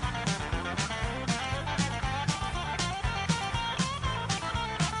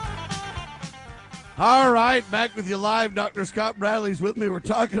 All right, back with you live. Dr. Scott Bradley's with me. We're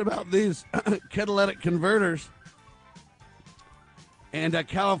talking about these catalytic converters. And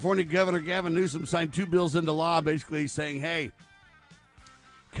California Governor Gavin Newsom signed 2 bills into law basically saying, hey,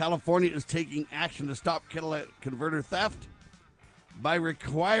 California is taking action to stop catalytic converter theft by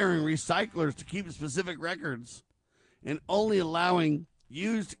requiring recyclers to keep specific records and only allowing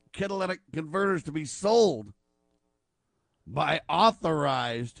used catalytic converters to be sold by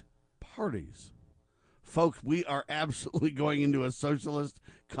authorized parties. Folks, we are absolutely going into a socialist,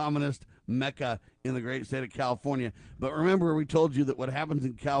 communist mecca in the great state of California. But remember, we told you that what happens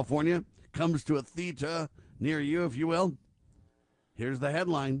in California comes to a theater near you, if you will. Here's the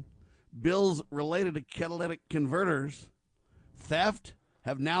headline. Bills related to catalytic converters theft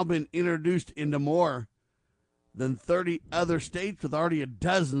have now been introduced into more than 30 other states, with already a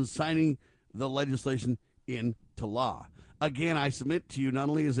dozen signing the legislation into law. Again, I submit to you, not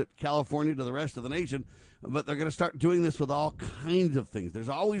only is it California to the rest of the nation, but they're going to start doing this with all kinds of things. There's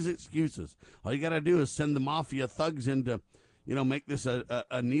always excuses. All you got to do is send the mafia thugs in to, make this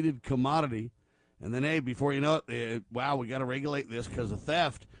a needed commodity. And then, hey, before you know it, wow, we got to regulate this because of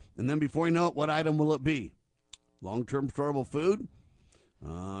theft. And then before you know it, what item will it be? Long-term storable food?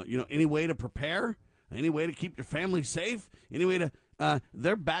 Any way to prepare? Any way to keep your family safe? Any way to...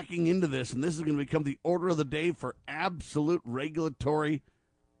 they're backing into this, and this is going to become the order of the day for absolute regulatory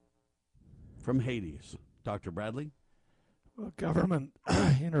from Hades. Dr. Bradley? Well, government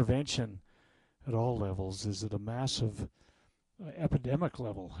intervention at all levels is at a massive epidemic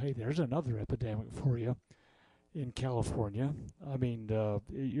level. Hey, there's another epidemic for you in California. I mean,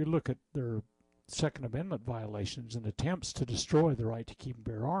 you look at their Second Amendment violations and attempts to destroy the right to keep and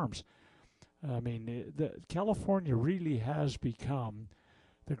bear arms. I mean, California really has become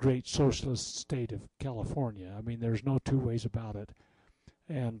the great socialist state of California. I mean, there's no two ways about it.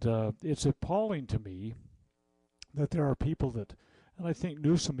 And it's appalling to me that there are people that, and I think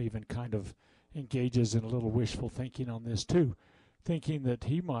Newsom even kind of engages in a little wishful thinking on this too, thinking that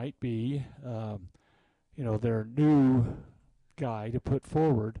he might be, their new guy to put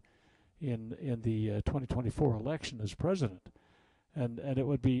forward in the 2024 election as president. And it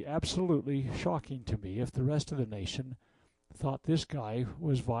would be absolutely shocking to me if the rest of the nation thought this guy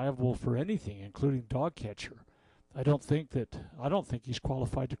was viable for anything, including dog catcher. I don't think he's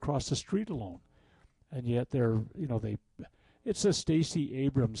qualified to cross the street alone. And yet it's a Stacey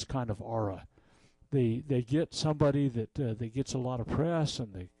Abrams kind of aura. They get somebody that gets a lot of press,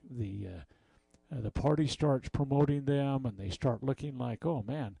 and the party starts promoting them, and they start looking like, oh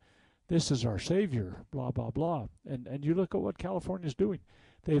man, this is our savior, blah, blah, blah. And you look at what California's doing.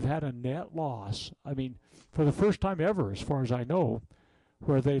 They've had a net loss, I mean, for the first time ever, as far as I know,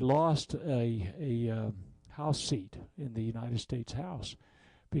 where they lost a House seat in the United States House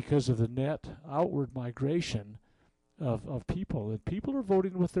because of the net outward migration of people. And people are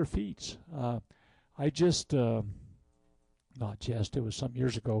voting with their feet. It was some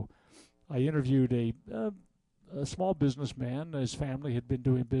years ago, I interviewed a small businessman. His family had been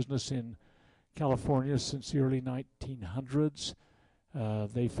doing business in California since the early 1900s.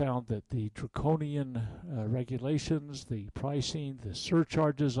 They found that the draconian regulations, the pricing, the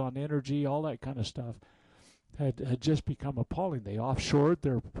surcharges on energy, all that kind of stuff had just become appalling. They offshored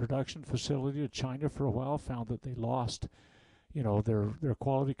their production facility to China for a while, found that they lost, their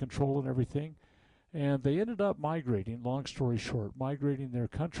quality control and everything. And they ended up migrating, long story short, migrating their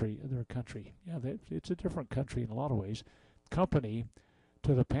country. Yeah, it's a different country in a lot of ways. Company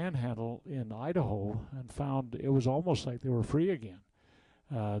to the Panhandle in Idaho, and found it was almost like they were free again.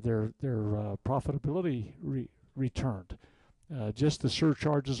 Their profitability returned. Just the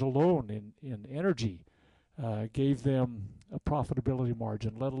surcharges alone in energy gave them a profitability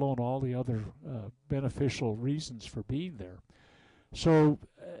margin, let alone all the other beneficial reasons for being there. So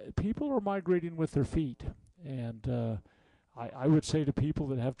people are migrating with their feet, and I would say to people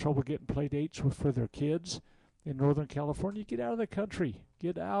that have trouble getting play dates for their kids in Northern California, get out of the country.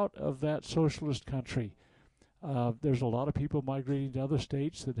 Get out of that socialist country. There's a lot of people migrating to other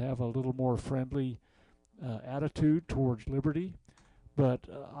states that have a little more friendly attitude towards liberty, but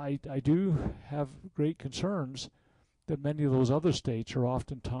I do have great concerns that many of those other states are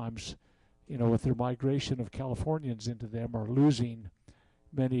oftentimes, with their migration of Californians into them, are losing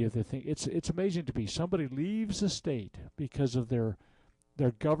many of the things. It's amazing to me. Somebody leaves a state because of their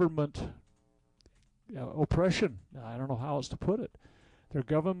government oppression. I don't know how else to put it. Their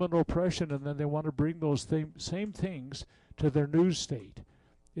government oppression, and then they want to bring those same things to their new state.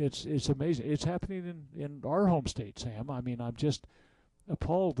 It's amazing. It's happening in our home state, Sam. I mean, I'm just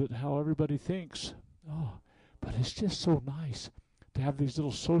appalled at how everybody thinks. Oh, but it's just so nice to have these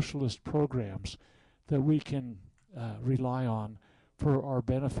little socialist programs that we can rely on for our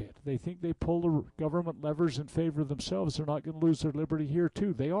benefit. They think they pull the government levers in favor of themselves. They're not going to lose their liberty here,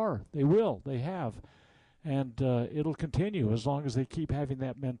 too. They are. They will. They have. And it'll continue as long as they keep having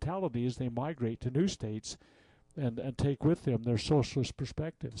that mentality as they migrate to new states and take with them their socialist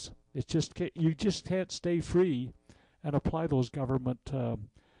perspectives. It's just you just can't stay free and apply those government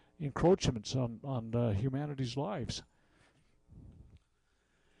encroachments on humanity's lives.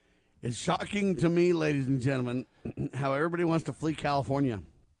 It's shocking to me, ladies and gentlemen, how everybody wants to flee California.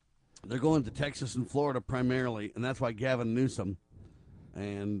 They're going to Texas and Florida primarily, and that's why Gavin Newsom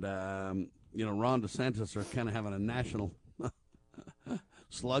and Ron DeSantis are kind of having a national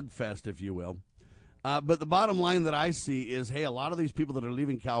slugfest, if you will. But the bottom line that I see is, hey, a lot of these people that are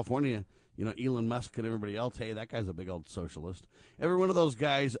leaving California, Elon Musk and everybody else, hey, that guy's a big old socialist. Every one of those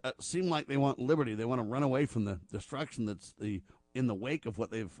guys seem like they want liberty. They want to run away from the destruction that's in the wake of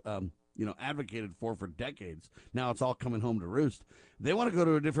what they've advocated for decades. Now it's all coming home to roost. They want to go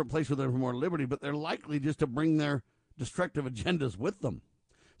to a different place where there's more liberty, but they're likely just to bring their destructive agendas with them.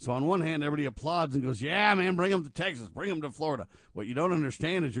 So on one hand, everybody applauds and goes, yeah, man, bring them to Texas, bring them to Florida. What you don't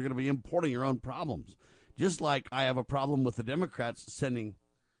understand is you're going to be importing your own problems. Just like I have a problem with the Democrats sending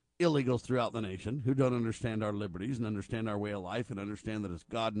illegals throughout the nation who don't understand our liberties and understand our way of life and understand that it's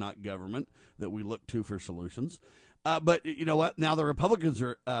God, not government, that we look to for solutions. But you know what? Now the Republicans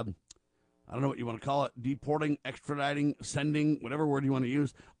are, I don't know what you want to call it, deporting, extraditing, sending, whatever word you want to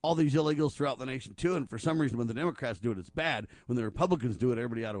use, all these illegals throughout the nation, too. And for some reason, when the Democrats do it, it's bad. When the Republicans do it,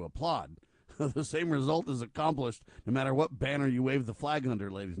 everybody ought to applaud. The same result is accomplished no matter what banner you wave the flag under,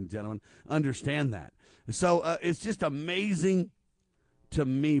 ladies and gentlemen. Understand that. So it's just amazing to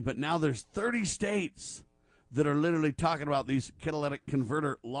me. But now there's 30 states that are literally talking about these catalytic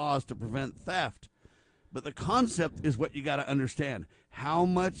converter laws to prevent theft. But the concept is what you got to understand. How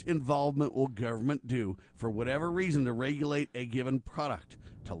much involvement will government do for whatever reason to regulate a given product,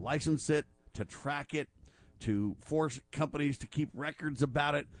 to license it, to track it, to force companies to keep records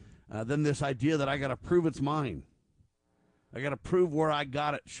about it? Then this idea that I got to prove it's mine. I got to prove where I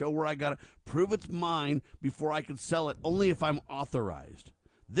got it, show where I got it, prove it's mine before I can sell it, only if I'm authorized.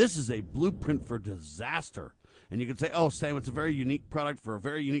 This is a blueprint for disaster. And you can say, oh, Sam, it's a very unique product for a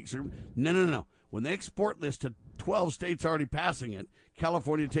very unique service. No. When they export this to 12 states already passing it,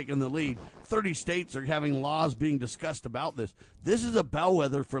 California taking the lead, 30 states are having laws being discussed about this. This is a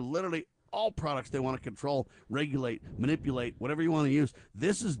bellwether for literally all products they want to control, regulate, manipulate, whatever you want to use.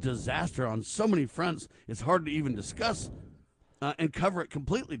 This is disaster on so many fronts, it's hard to even discuss and cover it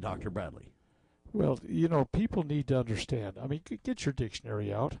completely, Dr. Bradley. Well, people need to understand. I mean, get your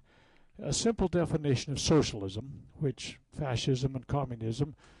dictionary out. A simple definition of socialism, which fascism and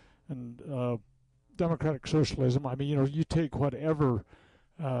communism and democratic socialism, I mean, you take whatever,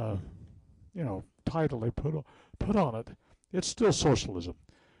 title they put on it, it's still socialism.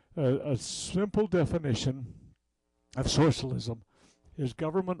 A simple definition of socialism is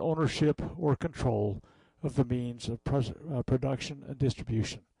government ownership or control of the means of production and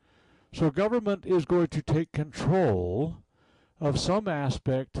distribution. So government is going to take control of some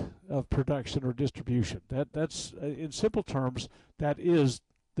aspect of production or distribution. That's in simple terms, that is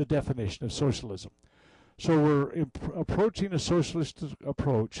the definition of socialism. So we're approaching a socialist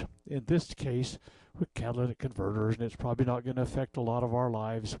approach, in this case, with catalytic converters, and it's probably not going to affect a lot of our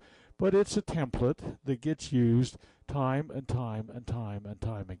lives, but it's a template that gets used time and time and time and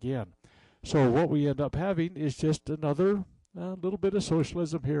time again. So what we end up having is just another little bit of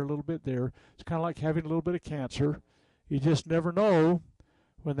socialism here, a little bit there. It's kind of like having a little bit of cancer. You just never know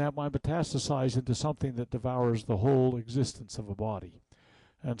when that might metastasize into something that devours the whole existence of a body.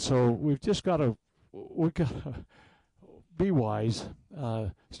 And so we've got to be wise,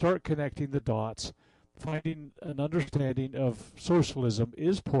 start connecting the dots, finding an understanding of socialism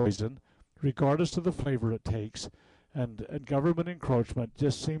is poison, regardless of the flavor it takes, and government encroachment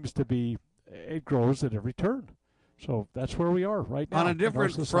just seems to be, it grows at every turn. So that's where we are right now. On a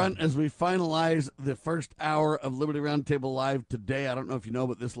different front, as we finalize the first hour of Liberty Roundtable Live today, I don't know if you know,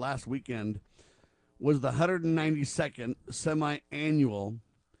 but this last weekend was the 192nd semi-annual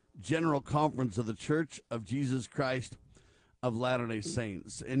General Conference of the Church of Jesus Christ of Latter-day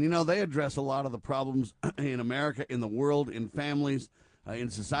Saints. And, you know, they address a lot of the problems in America, in the world, in families,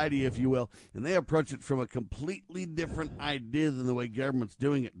 in society, if you will, and they approach it from a completely different idea than the way government's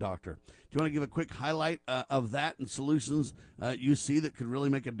doing it, Doctor. Do you want to give a quick highlight of that and solutions you see that could really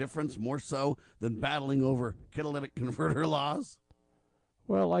make a difference, more so than battling over catalytic converter laws?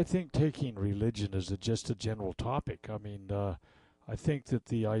 Well, I think taking religion as just a general topic. I mean, I think that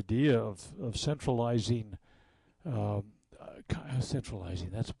the idea of centralizing, that's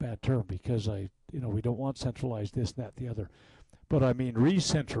a bad term because we don't want centralized this, that, the other. But I mean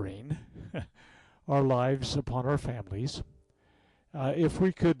recentering our lives upon our families. If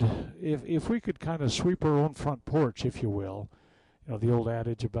we could kind of sweep our own front porch, if you will, the old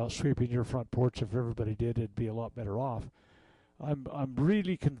adage about sweeping your front porch, if everybody did, it'd be a lot better off. I'm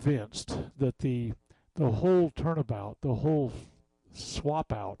really convinced that the whole turnabout, the whole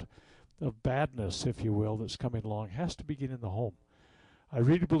swap out of badness, if you will, that's coming along has to begin in the home. I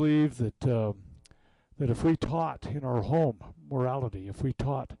really believe that that if we taught in our home morality, if we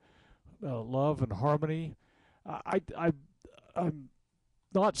taught love and harmony, I'm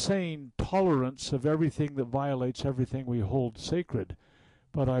not saying tolerance of everything that violates everything we hold sacred,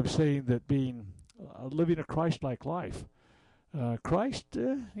 but I'm saying that living a Christ-like life. Christ,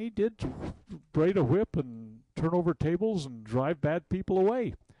 he did braid a whip and turn over tables and drive bad people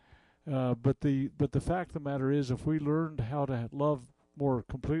away. But the fact of the matter is, if we learned how to love more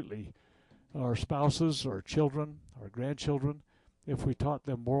completely our spouses, our children, our grandchildren, if we taught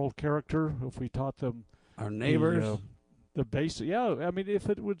them moral character, if we taught them our neighbors, the basic, I mean, if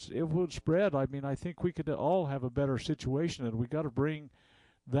it would spread, I mean, I think we could all have a better situation, and we got to bring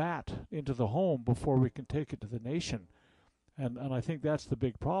that into the home before we can take it to the nation. And I think that's the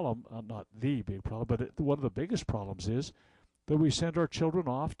big problem, not the big problem, but one of the biggest problems is that we send our children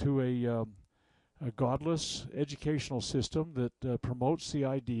off to a godless educational system that promotes the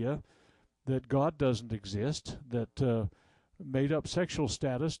idea that God doesn't exist, that made-up sexual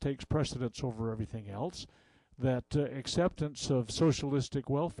status takes precedence over everything else, that acceptance of socialistic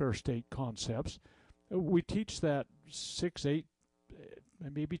welfare state concepts. We teach that 6, 8,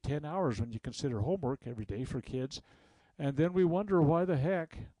 maybe 10 hours when you consider homework every day for kids, and then we wonder why the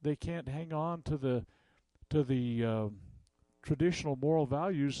heck they can't hang on to the traditional moral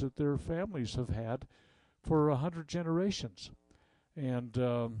values that their families have had for 100 generations. And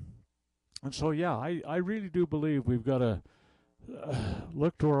so, yeah, I really do believe we've got to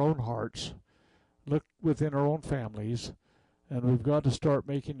look to our own hearts, look within our own families, and we've got to start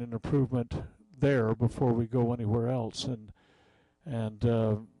making an improvement there before we go anywhere else. And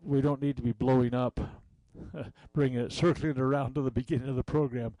we don't need to be blowing up, circling it around to the beginning of the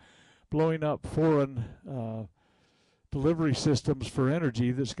program, blowing up foreign delivery systems for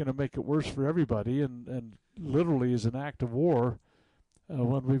energy that's going to make it worse for everybody, and literally is an act of war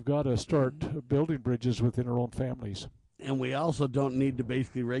when we've got to start building bridges within our own families. And we also don't need to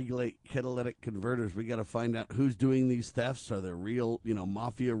basically regulate catalytic converters. We got to find out who's doing these thefts. Are there real,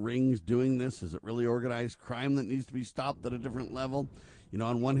 mafia rings doing this? Is it really organized crime that needs to be stopped at a different level?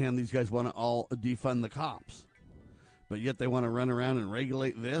 On one hand, these guys want to all defund the cops, but yet they want to run around and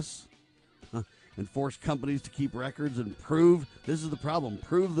regulate this and force companies to keep records and prove. This is the problem.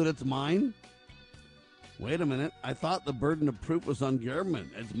 Prove that it's mine. Wait a minute. I thought the burden of proof was on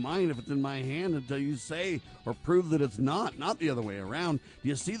government. It's mine if it's in my hand until you say or prove that it's not the other way around. Do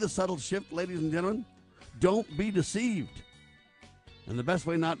you see the subtle shift, ladies and gentlemen? Don't be deceived. And the best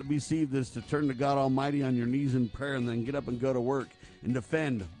way not to be deceived is to turn to God Almighty on your knees in prayer and then get up and go to work and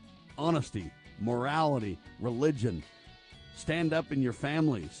defend honesty, morality, religion. Stand up in your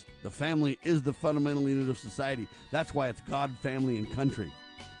families. The family is the fundamental unit of society. That's why it's God, family, and country.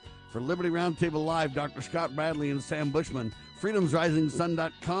 For Liberty Roundtable Live, Dr. Scott Bradley and Sam Bushman,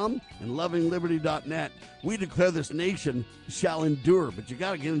 freedomsrisingsun.com and lovingliberty.net. We declare this nation shall endure, but you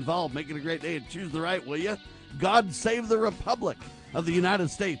got to get involved. Make it a great day and choose the right, will you? God save the Republic of the United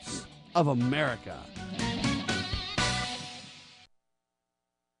States of America.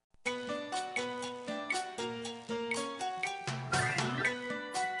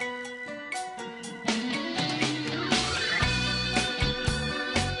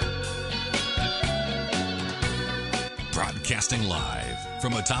 Broadcasting live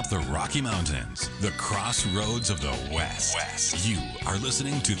from atop the Rocky Mountains, the crossroads of the West. You are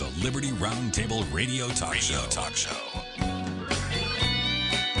listening to the Liberty Roundtable Radio Talk Show.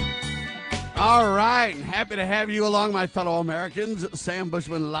 All right, happy to have you along, my fellow Americans. Sam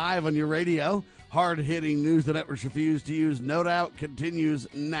Bushman live on your radio. Hard-hitting news the networks refuse to use, no doubt, continues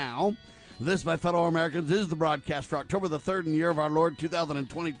now. This, my fellow Americans, is the broadcast for October the 3rd in the year of our Lord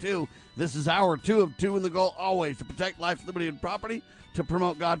 2022. This is hour 2 of 2, and the goal always to protect life, liberty, and property, to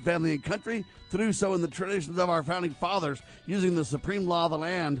promote God, family, and country, to do so in the traditions of our founding fathers, using the supreme law of the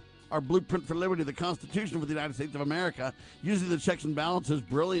land, our blueprint for liberty, the Constitution for the United States of America, using the checks and balances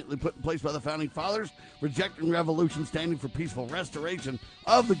brilliantly put in place by the founding fathers, rejecting revolution, standing for peaceful restoration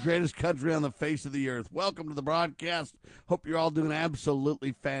of the greatest country on the face of the earth. Welcome to the broadcast. Hope you're all doing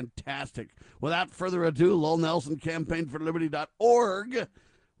absolutely fantastic. Without further ado, Lowell Nelson, campaignforliberty.org,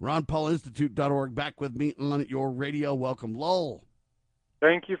 RonPaulInstitute.org, back with me on your radio. Welcome, Lowell.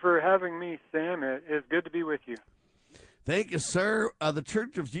 Thank you for having me, Sam. It is good to be with you. Thank you, sir. The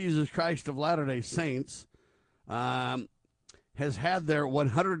Church of Jesus Christ of Latter-day Saints has had their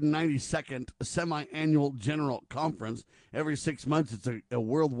 192nd semi-annual general conference. Every 6 months, it's a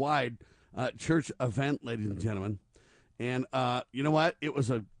worldwide church event, ladies and gentlemen. And you know what? It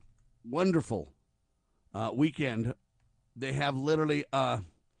was a wonderful weekend. They have literally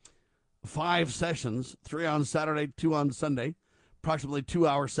 5 sessions, 3 on Saturday, 2 on Sunday, approximately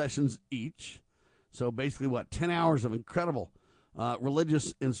 2-hour sessions each. So basically, 10 hours of incredible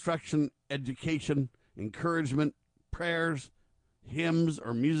religious instruction, education, encouragement, prayers, hymns,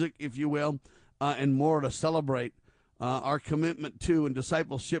 or music, if you will, and more to celebrate our commitment to and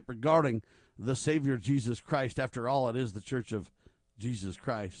discipleship regarding the Savior Jesus Christ. After all, it is the Church of Jesus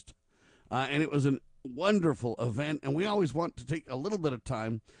Christ. And it was a wonderful event, and we always want to take a little bit of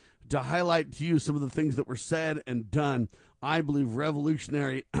time to highlight to you some of the things that were said and done. I believe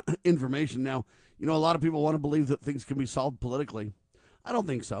revolutionary information. Now, you know, a lot of people want to believe that things can be solved politically. I don't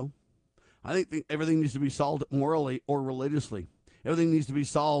think so. I think everything needs to be solved morally or religiously. Everything needs to be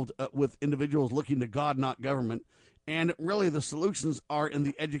solved with individuals looking to God, not government. And really the solutions are in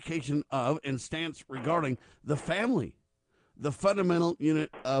the education of and stance regarding the family, the fundamental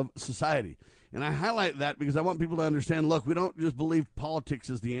unit of society. And I highlight that because I want people to understand, look, we don't just believe politics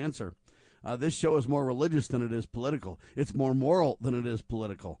is the answer. This show is more religious than it is political. It's more moral than it is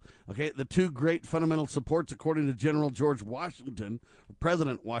political. Okay, the 2 great fundamental supports, according to General George Washington,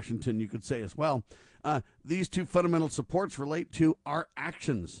 President Washington, you could say as well, these 2 fundamental supports relate to our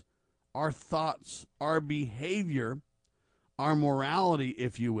actions, our thoughts, our behavior, our morality,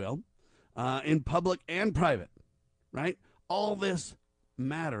 if you will, in public and private, right? All this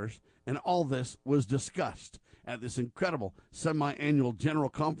matters, and all this was discussed at this incredible semi-annual general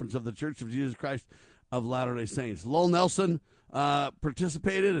conference of the Church of Jesus Christ of Latter-day Saints. Lowell Nelson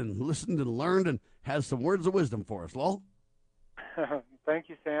participated and listened and learned and has some words of wisdom for us. Lowell? Thank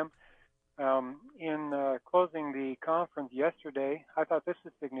you, Sam. In closing the conference yesterday, I thought this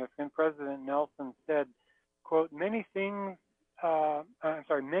was significant. President Nelson said, quote, many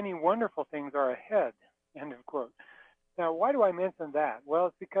wonderful things are ahead, end of quote. Now, why do I mention that? Well,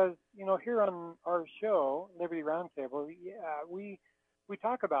 it's because, you know, here on our show, Liberty Roundtable, we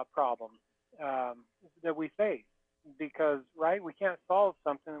talk about problems that we face because, right, we can't solve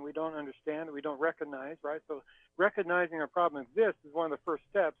something that we don't understand, that we don't recognize, right? So recognizing a problem exists is one of the first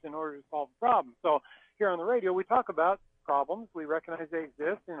steps in order to solve a problem. So here on the radio, we talk about problems. We recognize they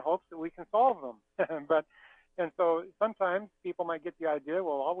exist in hopes that we can solve them. And so sometimes people might get the idea,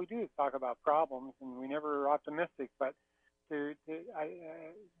 well, all we do is talk about problems, and we never are optimistic. But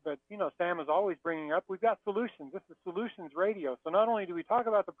you know, Sam is always bringing up, we've got solutions. This is Solutions Radio. So not only do we talk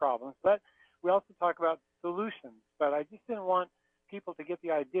about the problems, but we also talk about solutions. But I just didn't want people to get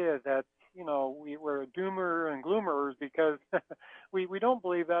the idea that, you know, we're doomer and gloomers because we don't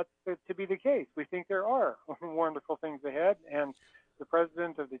believe that to be the case. We think there are wonderful things ahead, and the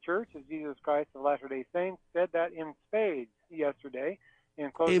president of the Church of Jesus Christ of Latter-day Saints said that in spades yesterday.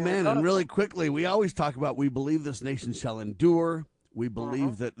 Amen. And really quickly, we always talk about we believe this nation shall endure. We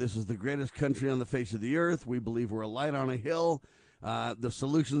believe that this is the greatest country on the face of the earth. We believe we're a light on a hill. The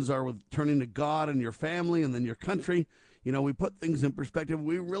solutions are with turning to God and your family and then your country. You know, we put things in perspective.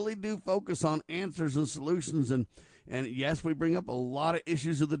 We really do focus on answers and solutions. And yes, we bring up a lot of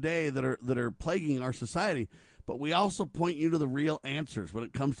issues of the day that are plaguing our society. But we also point you to the real answers when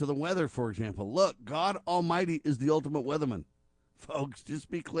it comes to the weather, for example. Look, God Almighty is the ultimate weatherman. Folks, just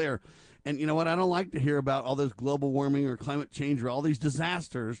be clear. And you know what? I don't like to hear about all this global warming or climate change or all these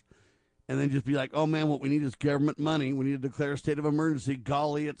disasters and then just be like, oh, man, what we need is government money. We need to declare a state of emergency.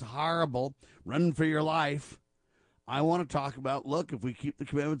 Golly, it's horrible. Run for your life. I want to talk about, look, if we keep the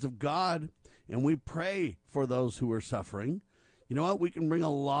commandments of God and we pray for those who are suffering, you know what? We can bring a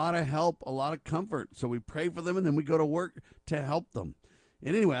lot of help, a lot of comfort. So we pray for them and then we go to work to help them.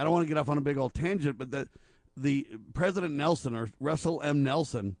 And anyway, I don't want to get off on a big old tangent, but the President Nelson, or Russell M.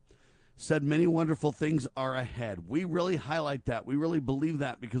 Nelson, said many wonderful things are ahead. We really highlight that. We really believe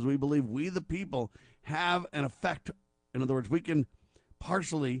that because we believe we, the people, have an effect. In other words, we can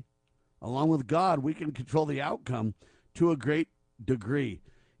partially, along with God, we can control the outcome to a great degree.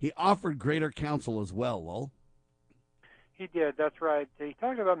 He offered greater counsel as well, Lowell. He did, that's right. He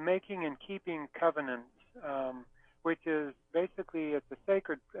talked about making and keeping covenants, which is basically, it's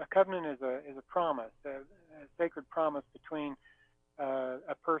a covenant is a promise, a sacred promise between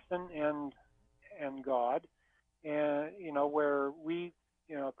a person and God, and where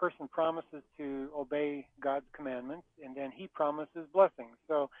a person promises to obey God's commandments, and then he promises blessings.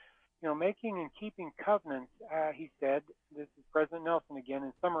 So, making and keeping covenants, he said, this is President Nelson again,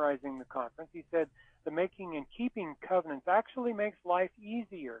 in summarizing the conference, he said, the making and keeping covenants actually makes life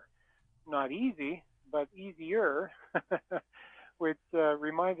easier. Not easy, but easier, which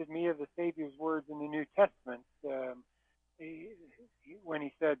reminded me of the Savior's words in the New Testament, when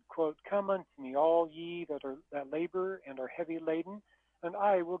he said, quote, "Come unto me, all ye that labor and are heavy laden, and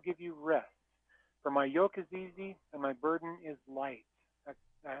I will give you rest. For my yoke is easy and my burden is light."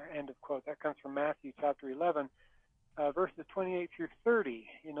 End of quote. That comes from Matthew chapter 11, verses 28 through 30.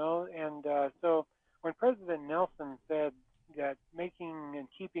 So when President Nelson said that making and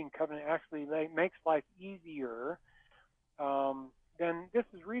keeping covenant actually makes life easier, then this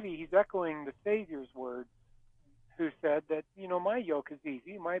is really, he's echoing the Savior's words, who said that, my yoke is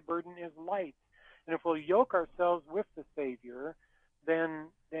easy, my burden is light. And if we'll yoke ourselves with the Savior, then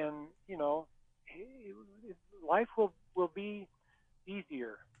life will be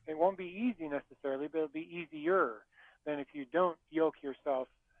easier. It won't be easy necessarily, but it'll be easier than if you don't yoke yourself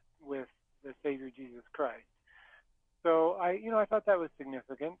with the Savior Jesus Christ. So I thought that was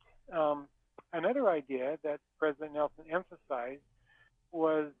significant. Another idea that President Nelson emphasized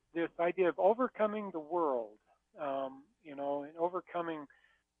was this idea of overcoming the world, and overcoming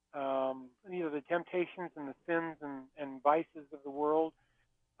the temptations and the sins and vices of the world.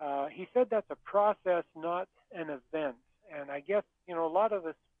 He said that's a process, not an event. And I guess, a lot of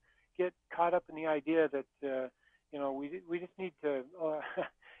us get caught up in the idea that, we just need to,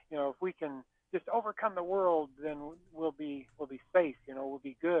 if we can just overcome the world, then we'll be safe, we'll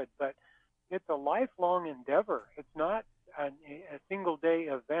be good. But it's a lifelong endeavor. It's not a single day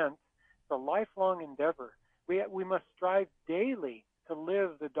event. It's a lifelong endeavor. We must strive daily to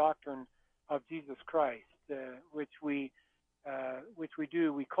live the doctrine of Jesus Christ, which we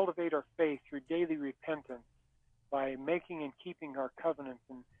do. We cultivate our faith through daily repentance by making and keeping our covenants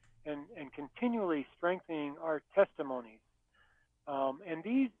and continually strengthening our testimonies. And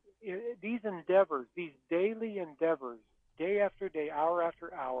these endeavors, these daily endeavors, day after day, hour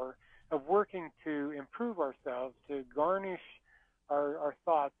after hour, of working to improve ourselves, to garnish our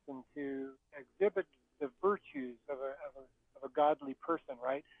thoughts, and to exhibit the virtues of a godly person,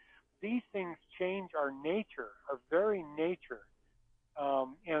 right? These things change our nature, our very nature.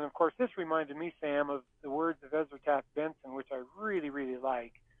 And of course, this reminded me, Sam, of the words of Ezra Taft Benson, which I really, really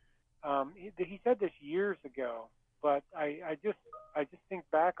like. He said this years ago, but I just think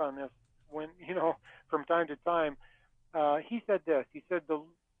back on this when, from time to time. He said this. He said,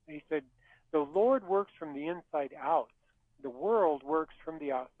 the Lord works from the inside out. The world works from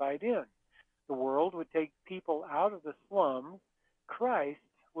the outside in. The world would take people out of the slums. Christ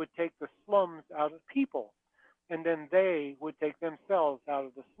would take the slums out of people, and then they would take themselves out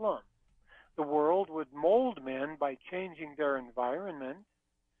of the slums. The world would mold men by changing their environment.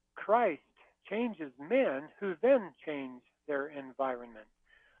 Christ changes men who then change their environment.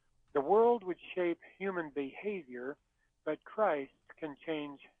 The world would shape human behavior, but Christ can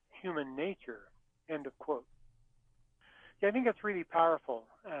change human nature. End of quote. Yeah, I think that's really powerful,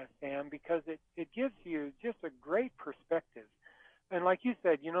 Sam, because it gives you just a great perspective. And like you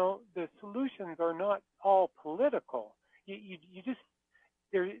said, the solutions are not all political. You just,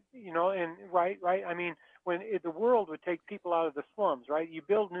 and right. I mean, when the world would take people out of the slums, right? You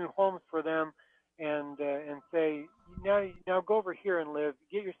build new homes for them, and say, now go over here and live.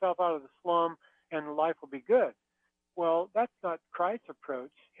 Get yourself out of the slum, and life will be good. Well, that's not Christ's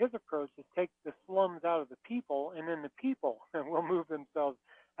approach. His approach is take the slums out of the people, and then the people will move themselves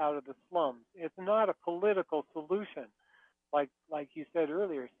out of the slums. It's not a political solution, like you said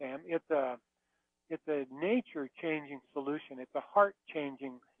earlier, Sam. It's a nature-changing solution. It's a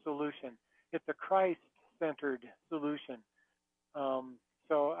heart-changing solution. It's a Christ-centered solution.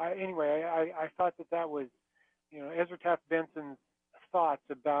 So I thought that was Ezra Taft Benson's thoughts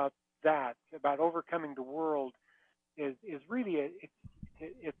about that, about overcoming the world, is really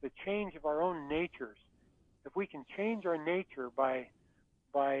it's a change of our own natures. If we can change our nature by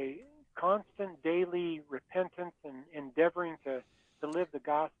constant daily repentance and endeavoring to live the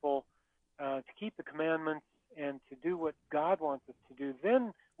gospel, to keep the commandments, and to do what God wants us to do,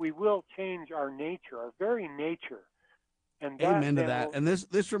 then we will change our nature, our very nature. And amen to that. And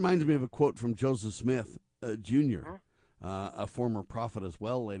this reminds me of a quote from Joseph Smith, Jr., a former prophet as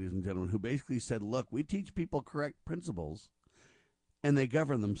well, ladies and gentlemen, who basically said, look, we teach people correct principles, and they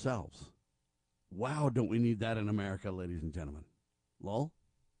govern themselves. Wow, don't we need that in America, ladies and gentlemen? Lowell?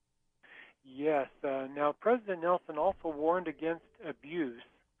 Yes. Now, President Nelson also warned against abuse,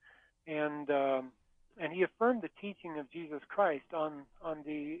 and he affirmed the teaching of Jesus Christ on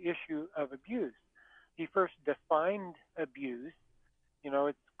the issue of abuse. He first defined abuse.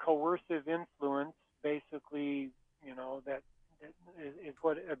 It's coercive influence, basically. That is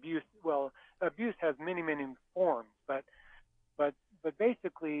what abuse. Well, abuse has many forms, but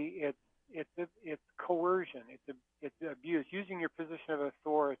basically it's coercion. It's abuse, using your position of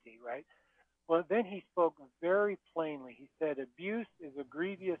authority, right? Well, then he spoke very plainly. He said, abuse is a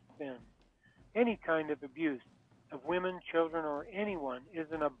grievous sin. Any kind of abuse of women, children, or anyone is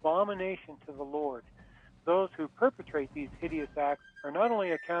an abomination to the Lord. Those who perpetrate these hideous acts are not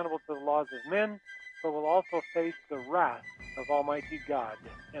only accountable to the laws of men, but will also face the wrath of Almighty God.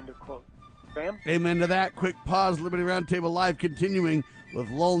 End of quote. Sam? Amen to that. Quick pause. Liberty Roundtable Live continuing with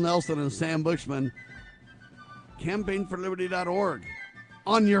Lowell Nelson and Sam Bushman. CampaignForLiberty.org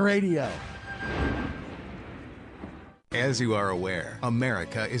on your radio. As you are aware,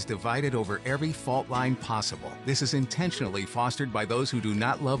 America is divided over every fault line possible. This is intentionally fostered by those who do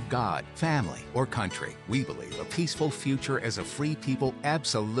not love God, family, or country. We believe a peaceful future as a free people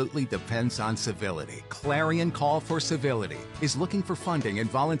absolutely depends on civility. Clarion Call for Civility is looking for funding and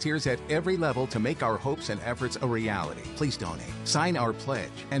volunteers at every level to make our hopes and efforts a reality. Please donate, sign our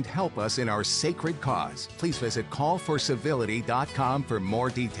pledge, and help us in our sacred cause. Please visit callforcivility.com for more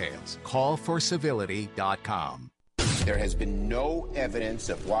details. Callforcivility.com. There has been no evidence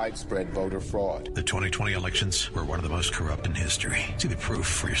of widespread voter fraud. The 2020 elections were one of the most corrupt in history. See the proof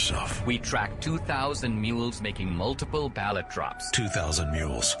for yourself. We tracked 2,000 mules making multiple ballot drops. 2,000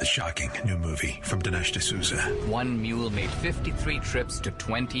 Mules, the shocking new movie from Dinesh D'Souza. One mule made 53 trips to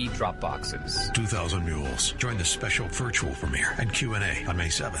 20 drop boxes. 2,000 Mules. Join the special virtual premiere and Q&A on May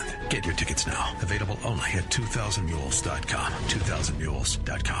 7th. Get your tickets now. Available only at 2000mules.com.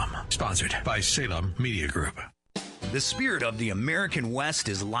 2000mules.com. Sponsored by Salem Media Group. The spirit of the American West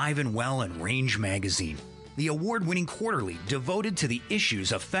is live and well in Range Magazine, the award-winning quarterly devoted to the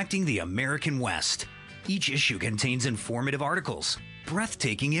issues affecting the American West. Each issue contains informative articles,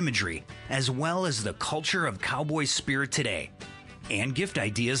 breathtaking imagery, as well as the culture of cowboy spirit today, and gift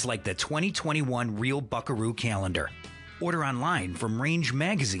ideas like the 2021 Real Buckaroo calendar. Order online from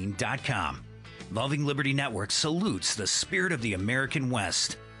rangemagazine.com. Loving Liberty Network salutes the spirit of the American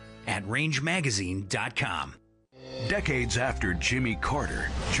West at rangemagazine.com. Decades after Jimmy Carter,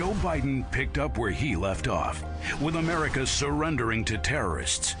 Joe Biden picked up where he left off, with America surrendering to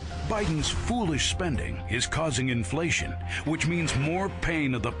terrorists. Biden's foolish spending is causing inflation, which means more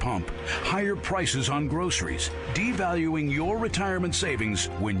pain at the pump, higher prices on groceries, devaluing your retirement savings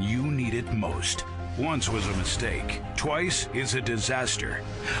when you need it most. Once was a mistake. Twice is a disaster.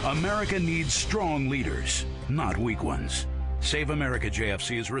 America needs strong leaders, not weak ones. Save America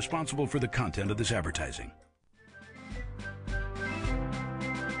JFC is responsible for the content of this advertising.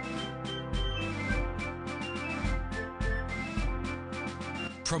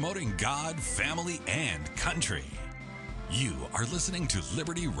 Promoting God, family, and country. You are listening to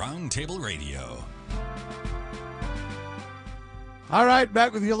Liberty Roundtable Radio. All right,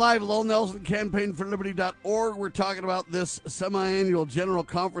 back with you live. Lowell Nelson, CampaignForLiberty.org. We're talking about this semi-annual General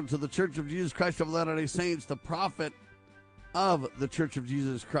Conference of the Church of Jesus Christ of Latter-day Saints. The prophet of the Church of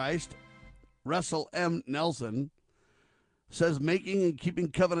Jesus Christ, Russell M. Nelson, says making and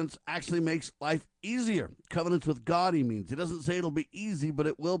keeping covenants actually makes life easier. Covenants with God, he means. He doesn't say it'll be easy, but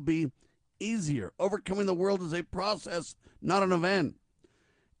it will be easier. Overcoming the world is a process, not an event.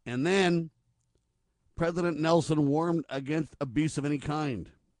 And then President Nelson warned against abuse of any kind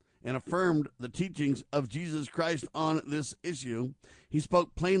and affirmed the teachings of Jesus Christ on this issue. He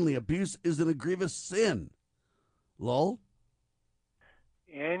spoke plainly. Abuse isn't a grievous sin. Lowell?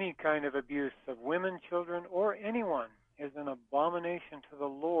 Any kind of abuse of women, children, or anyone is an abomination to the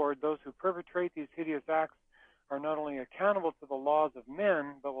Lord. Those who perpetrate these hideous acts are not only accountable to the laws of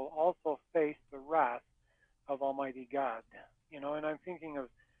men, but will also face the wrath of Almighty God. And I'm thinking of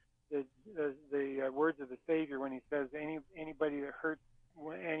the the words of the Savior when he says anybody that hurts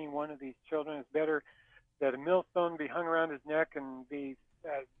any one of these children is better that a millstone be hung around his neck and be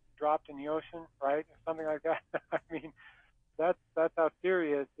dropped in the ocean, right? Or something like that. I mean, that's how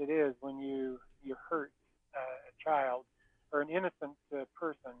serious it is when you hurt a child or an innocent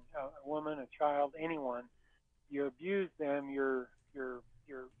person, a woman, a child, anyone. You abuse them. You're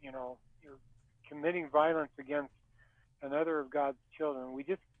committing violence against another of God's children. We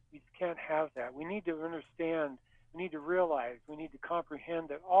just can't have that. We need to understand. We need to realize. We need to comprehend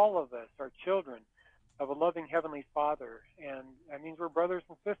that all of us are children of a loving Heavenly Father, and that means we're brothers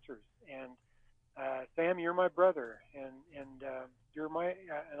and sisters. And Sam, you're my brother, and you're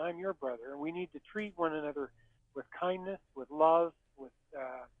and I'm your brother. And we need to treat one another with kindness, with love, with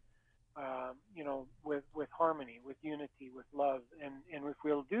with harmony, with unity, with love. And if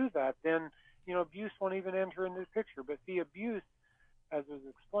we'll do that, then abuse won't even enter into the picture. But see, abuse, as was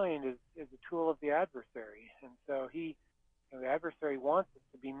explained, is a tool of the adversary, and so the adversary wants us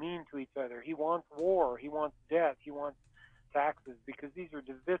to be mean to each other. He wants war. He wants debt. He wants taxes, because these are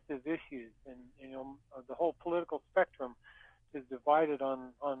divisive issues, and the whole political spectrum is divided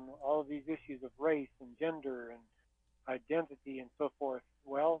on all of these issues of race and gender and identity and so forth.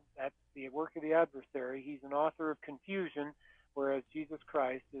 Well, that's the work of the adversary. He's an author of confusion, whereas Jesus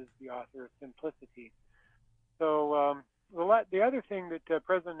Christ is the author of simplicity. So the other thing that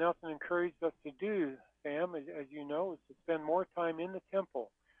President Nelson encouraged us to do, Sam, as you know, is to spend more time in the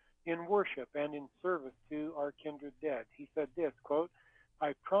temple, in worship and in service to our kindred dead. He said this, quote,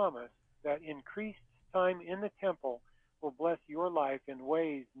 "I promise that increased time in the temple will bless your life in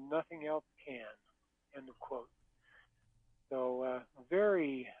ways nothing else can," end of quote. So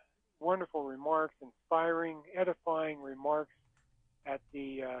very wonderful remarks, inspiring, edifying remarks at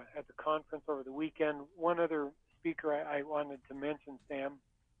the conference over the weekend. One other speaker I wanted to mention, Sam,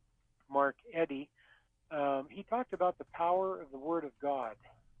 Mark Eddy, he talked about the power of the Word of God.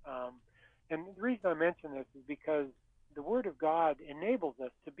 And the reason I mention this is because the Word of God enables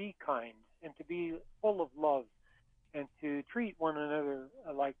us to be kind and to be full of love and to treat one another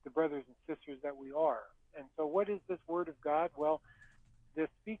like the brothers and sisters that we are. And so what is this Word of God? Well, this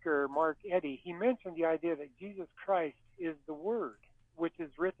speaker, Mark Eddy, he mentioned the idea that Jesus Christ is the Word, which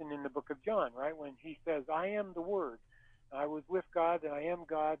is written in the book of John, right? When he says, "I am the Word. I was with God, and I am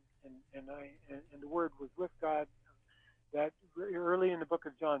God, and the Word was with God." That early in the book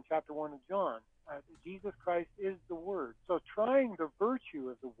of John, chapter 1 of John, Jesus Christ is the Word. So trying the virtue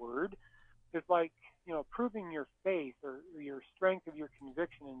of the Word is like, proving your faith or your strength of your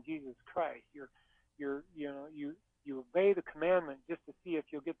conviction in Jesus Christ. You obey the commandment just to see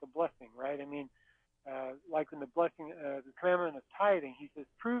if you'll get the blessing, right? I mean, like in the blessing, the commandment of tithing, he says,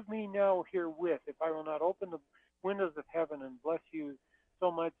 "Prove me now herewith, if I will not open the windows of heaven and bless you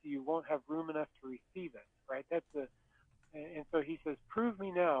so much you won't have room enough to receive it," right? And so he says, "Prove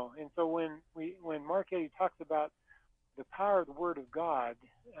me now." And so when Mark Eddy talks about the power of the Word of God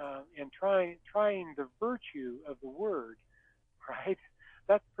and trying the virtue of the Word, right?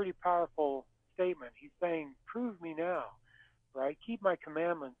 That's a pretty powerful statement. He's saying, "Prove me now," right? Keep my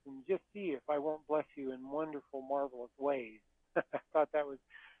commandments and just see if I won't bless you in wonderful, marvelous ways. I thought that was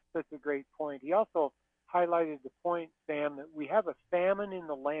such a great point. He also highlighted the point, Sam, that we have a famine in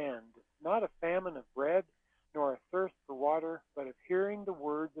the land, not a famine of bread, nor a thirst for water, but of hearing the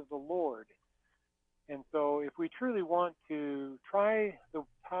words of the Lord. And so if we truly want to try the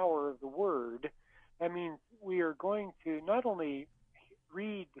power of the Word, that means we are going to not only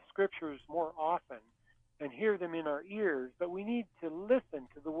read the Scriptures more often and hear them in our ears, but we need to listen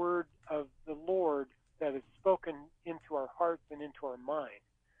to the Word of the Lord that is spoken into our hearts and into our mind.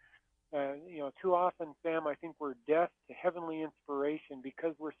 Too often, Sam, I think we're deaf to heavenly inspiration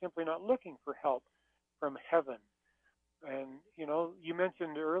because we're simply not looking for help from heaven. And you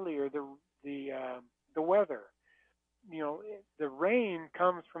mentioned earlier the weather. The rain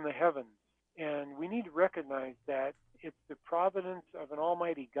comes from the heavens, and we need to recognize that it's the providence of an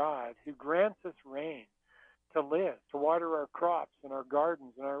almighty God who grants us rain to live, to water our crops and our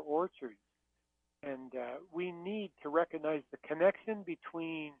gardens and our orchards. And we need to recognize the connection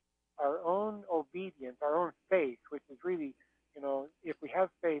between our own obedience, our own faith, which is really, if we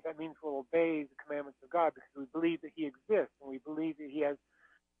have faith, that means we'll obey the commandments of God because we believe that He exists and we believe that He has,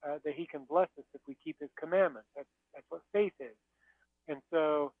 that He can bless us if we keep His commandments. That's what faith is. And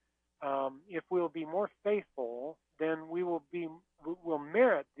so, if we'll be more faithful, then we'll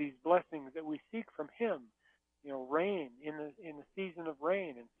merit these blessings that we seek from Him. Rain in the season of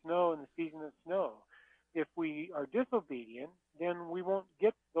rain and snow in the season of snow. If we are disobedient, then we won't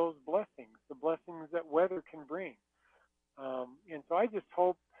get those blessings, the blessings that weather can bring. And so I just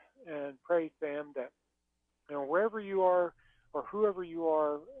hope and pray, Sam, that wherever you are or whoever you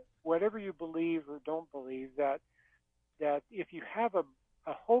are, whatever you believe or don't believe, that if you have a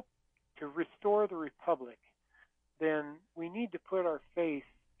hope to restore the republic, then we need to put our faith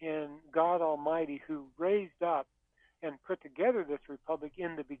in God Almighty, who raised up and put together this republic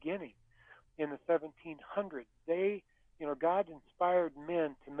in the beginning, in the 1700s. God inspired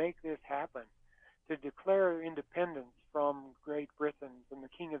men to make this happen, to declare independence from Great Britain, from the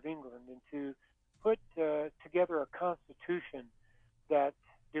King of England, and to put together a constitution that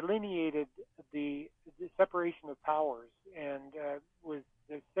delineated the separation of powers and was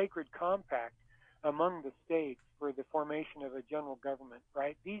the sacred compact among the states for the formation of a general government,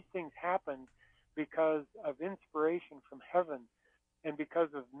 right? These things happened because of inspiration from heaven and because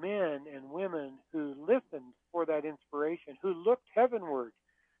of men and women who listened for that inspiration, who looked heavenward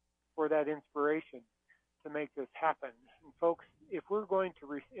for that inspiration to make this happen. And folks, if we're going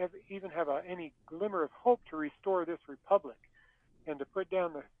to even have any glimmer of hope to restore this republic and to put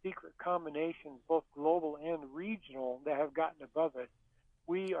down the secret combinations, both global and regional, that have gotten above us,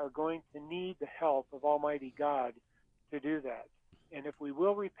 we are going to need the help of Almighty God to do that. And if we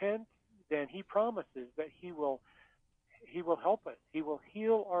will repent, then He promises that He will help us. He will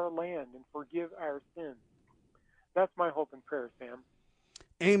heal our land and forgive our sins. That's my hope and prayer, Sam.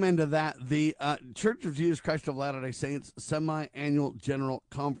 Amen to that. The Church of Jesus Christ of Latter-day Saints semi-annual general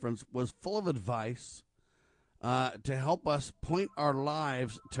conference was full of advice to help us point our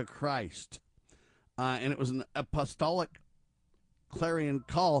lives to Christ. And it was an apostolic clarion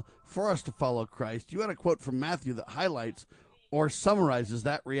call for us to follow Christ. You had a quote from Matthew that highlights or summarizes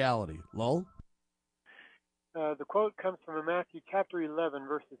that reality. Lowell? The quote comes from Matthew chapter 11,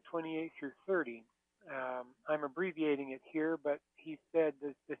 verses 28 through 30. I'm abbreviating it here, but he said,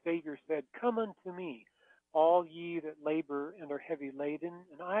 the Savior said, "Come unto me, all ye that labor and are heavy laden,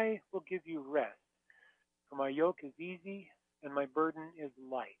 and I will give you rest. For my yoke is easy and my burden is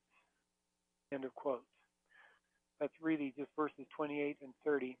light." End of quote. That's really just verses 28 and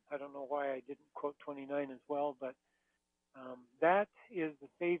 30. I don't know why I didn't quote 29 as well, but that is the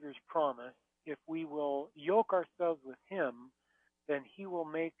Savior's promise. If we will yoke ourselves with Him, then He will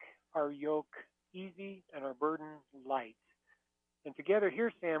make our yoke easy and our burden light. And together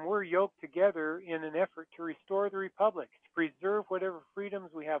here, Sam, we're yoked together in an effort to restore the republic, to preserve whatever freedoms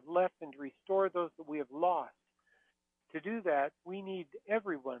we have left and to restore those that we have lost. To do that, we need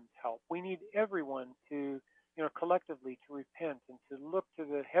everyone's help. We need everyone to, collectively to repent and to look to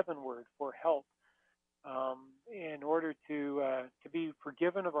the heavenward for help in order to be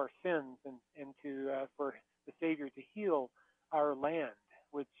forgiven of our sins and for the Savior to heal our land,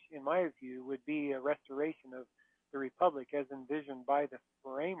 which, in my view, would be a restoration of the republic as envisioned by the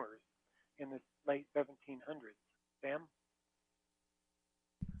framers in the late 1700s. Sam?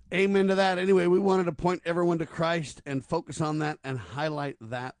 Amen to that. Anyway, we wanted to point everyone to Christ and focus on that and highlight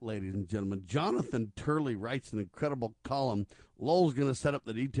that, ladies and gentlemen. Jonathan Turley writes an incredible column. Lowell's going to set up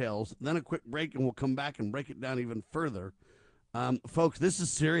the details, then a quick break, and we'll come back and break it down even further. Folks, this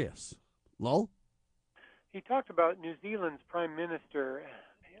is serious. Lowell? He talked about New Zealand's Prime Minister,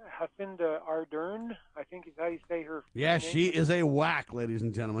 Jacinda Ardern, I think is how you say her Yeah, name. she is a whack, ladies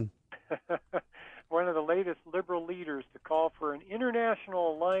and gentlemen. One of the latest liberal leaders to call for an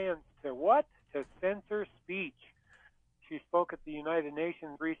international alliance to what? To censor speech. She spoke at the United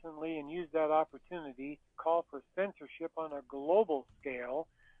Nations recently and used that opportunity to call for censorship on a global scale.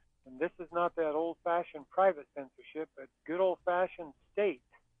 And this is not that old-fashioned private censorship, but good old-fashioned state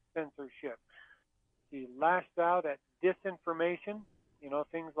censorship. She lashed out at disinformation,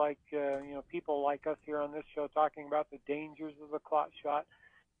 things like, people like us here on this show talking about the dangers of the clot shot,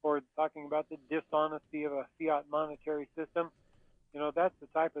 or talking about the dishonesty of a fiat monetary system. That's the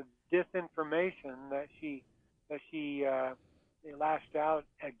type of disinformation that she lashed out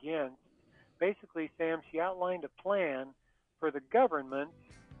against. Basically, Sam, she outlined a plan for the government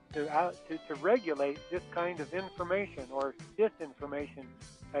to regulate this kind of information, or disinformation,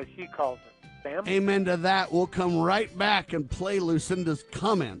 as she calls it. Sam? Amen to that. We'll come right back and play Lucinda's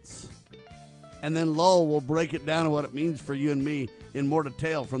comments. And then Lowell will break it down to what it means for you and me in more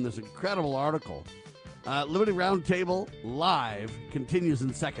detail from this incredible article. Liberty Roundtable Live continues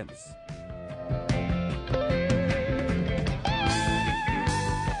in seconds.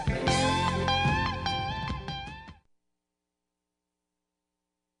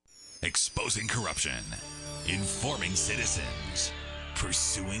 Exposing corruption, informing citizens,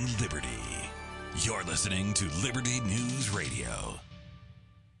 pursuing liberty. You're listening to Liberty News Radio.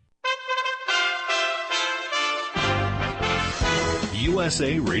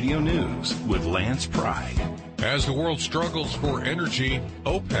 USA Radio News with Lance Pry. As the world struggles for energy,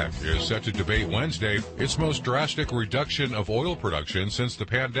 OPEC is set to debate Wednesday its most drastic reduction of oil production since the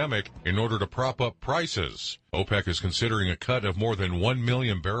pandemic in order to prop up prices. OPEC is considering a cut of more than 1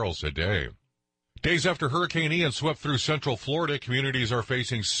 million barrels a day. Days after Hurricane Ian swept through central Florida, communities are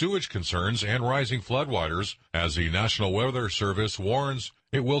facing sewage concerns and rising floodwaters as the National Weather Service warns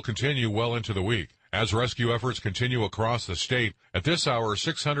it will continue well into the week. As rescue efforts continue across the state, at this hour,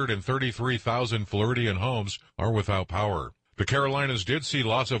 633,000 Floridian homes are without power. The Carolinas did see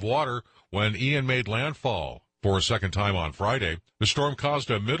lots of water when Ian made landfall. For a second time on Friday, the storm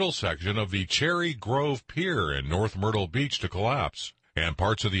caused a middle section of the Cherry Grove Pier in North Myrtle Beach to collapse, and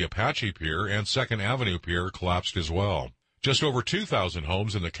parts of the Apache Pier and 2nd Avenue Pier collapsed as well. Just over 2,000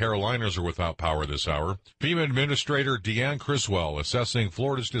 homes in the Carolinas are without power this hour. FEMA Administrator Deanne Criswell assessing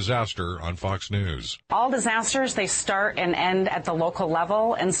Florida's disaster on Fox News. All disasters, they start and end at the local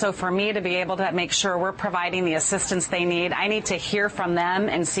level. And so for me to be able to make sure we're providing the assistance they need, I need to hear from them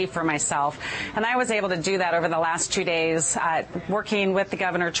and see for myself. And I was able to do that over the last 2 days, working with the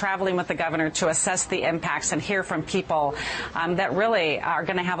governor, traveling with the governor to assess the impacts and hear from people that really are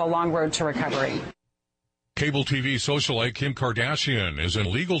going to have a long road to recovery. Cable TV socialite Kim Kardashian is in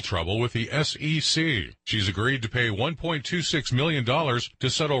legal trouble with the SEC. She's agreed to pay $1.26 million to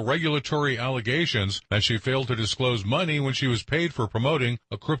settle regulatory allegations that she failed to disclose money when she was paid for promoting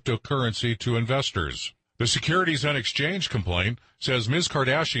a cryptocurrency to investors. The Securities and Exchange complaint says Ms.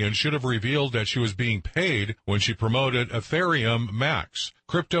 Kardashian should have revealed that she was being paid when she promoted Ethereum Max,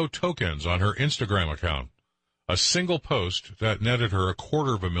 crypto tokens, on her Instagram account. A single post that netted her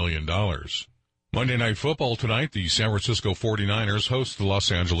 $250,000. Monday Night Football tonight, the San Francisco 49ers host the Los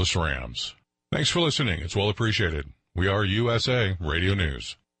Angeles Rams. Thanks for listening. It's well appreciated. We are USA Radio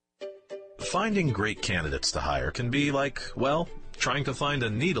News. Finding great candidates to hire can be like, well, trying to find a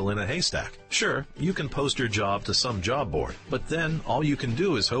needle in a haystack. Sure, you can post your job to some job board, but then all you can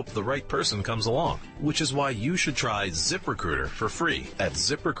do is hope the right person comes along, which is why you should try ZipRecruiter for free at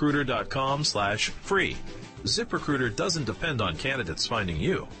ZipRecruiter.com/free. ZipRecruiter doesn't depend on candidates finding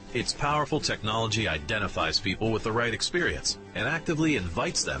you. Its powerful technology identifies people with the right experience and actively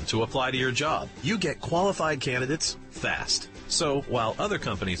invites them to apply to your job. You get qualified candidates fast. So while other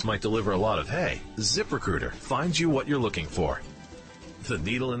companies might deliver a lot of hay, ZipRecruiter finds you what you're looking for. The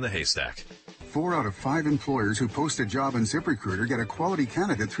needle in the haystack. 4 out of 5 employers who post a job in ZipRecruiter get a quality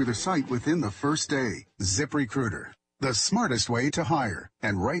candidate through the site within the first day. ZipRecruiter, the smartest way to hire.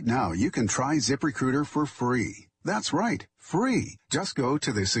 And right now, you can try ZipRecruiter for free. That's right, free. Just go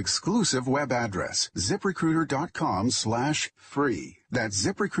to this exclusive web address, ZipRecruiter.com/free. That's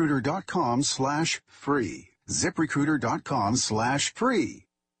ZipRecruiter.com/free. ZipRecruiter.com/free.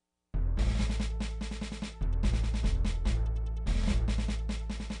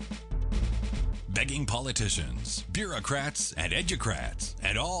 Begging politicians, bureaucrats, and educrats,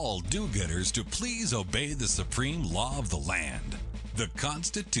 and all do-gooders to please obey the supreme law of the land, the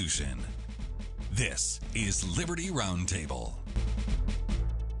Constitution. This is Liberty Roundtable.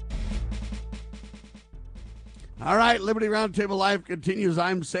 All right, Liberty Roundtable Live continues.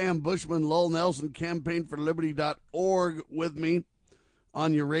 I'm Sam Bushman, Lowell Nelson, campaignforliberty.org with me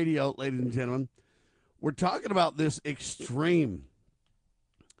on your radio, ladies and gentlemen. We're talking about this extreme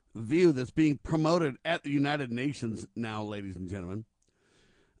view that's being promoted at the United Nations now, ladies and gentlemen.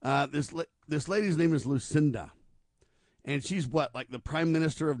 This lady's name is Lucinda, and she's like the Prime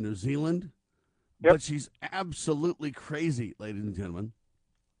Minister of New Zealand? Yep. But she's absolutely crazy, ladies and gentlemen.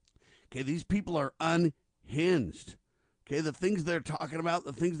 Okay, these people are unhinged. Okay, the things they're talking about,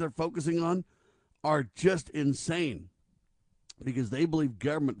 the things they're focusing on are just insane because they believe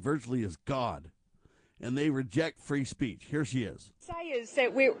government virtually is God. And they reject free speech. Here she is. Say is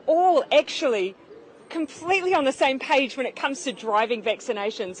that we're all actually completely on the same page when it comes to driving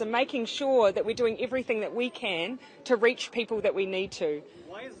vaccinations and making sure that we're doing everything that we can to reach people that we need to.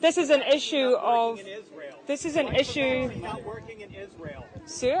 This is an issue of. This is an issue. Not working in Israel.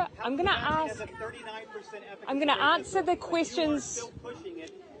 Sir, I'm going to ask. I'm going to answer the questions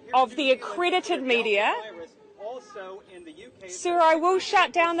of the accredited media. Also in the UK, sir, I will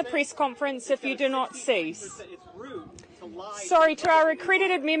shut down the press conference if you do not cease. Sorry, to our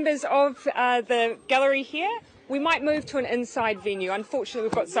accredited members of the gallery here, we might move to an inside venue. Unfortunately,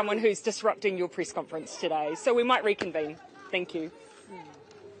 we've got someone who's disrupting your press conference today, so we might reconvene. Thank you.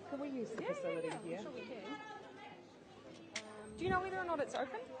 Can we use the facility here? Sure we can. Do you know whether or not it's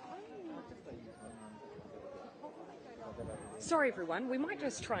open? sorry everyone, we might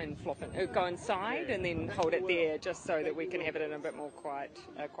just try and flop it, go inside and then hold it there just so that we can have it in a bit more quiet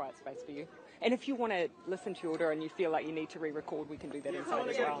space for you. And if you want to listen to your order and you feel like you need to re-record, we can do that inside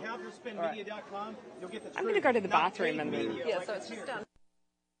as well. Counterspendmedia.com. You'll get the I'm going to go to the bathroom and then... Yeah, so it's just done.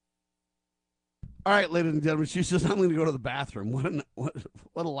 All right, ladies and gentlemen, she says, I'm going to go to the bathroom.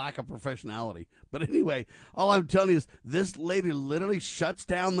 What a lack of professionality. But anyway, all I'm telling you is this lady literally shuts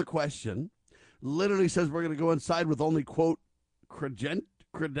down the question, literally says we're going to go inside with only, quote,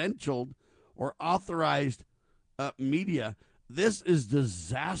 credentialed or authorized media. This is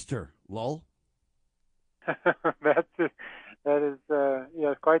disaster, lol. That is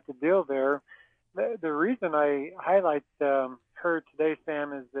quite the deal there. The reason I highlight her today,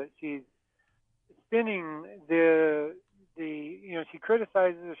 Sam, is that she's spinning she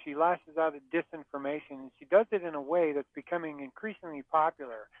criticizes or she lashes out at disinformation. She does it in a way that's becoming increasingly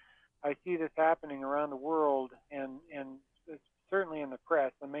popular. I see this happening around the world and certainly in the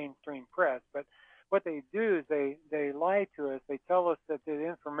press, the mainstream press. But what they do is they lie to us. They tell us that the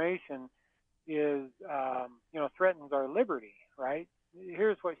information is, threatens our liberty, right?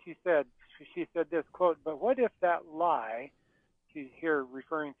 Here's what she said. She said this, quote, but what if that lie, she's here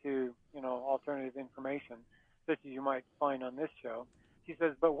referring to, alternative information, such as you might find on this show. She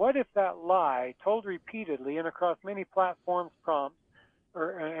says, but what if that lie, told repeatedly and across many platforms, prompts,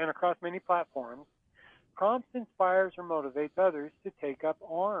 inspires, or motivates others to take up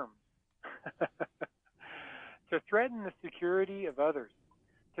arms, to threaten the security of others,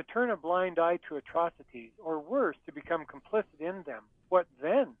 to turn a blind eye to atrocities, or worse, to become complicit in them? What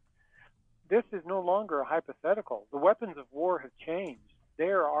then? This is no longer a hypothetical. The weapons of war have changed. They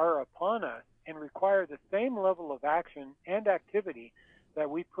are upon us and require the same level of action and activity that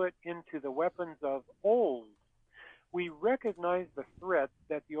we put into the weapons of old. We recognize the threats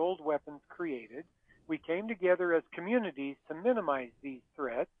that the old weapons created. We came together as communities to minimize these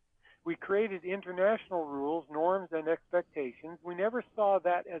threats. We created international rules, norms, and expectations. We never saw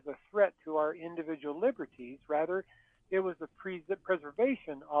that as a threat to our individual liberties. Rather, it was the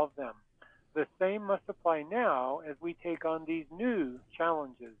preservation of them. The same must apply now as we take on these new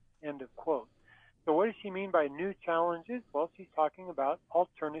challenges, end of quote. So what does she mean by new challenges? Well, she's talking about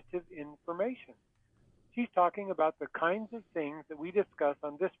alternative information. She's talking about the kinds of things that we discuss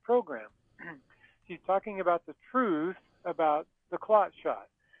on this program. She's talking about the truth about the clot shot.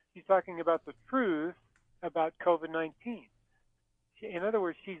 She's talking about the truth about COVID-19. In other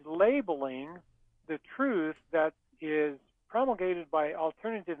words, she's labeling the truth that is promulgated by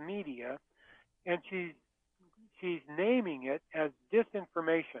alternative media, and she's naming it as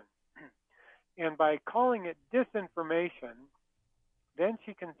disinformation. And by calling it disinformation, then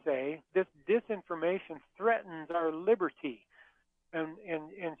she can say this disinformation threatens our liberty. And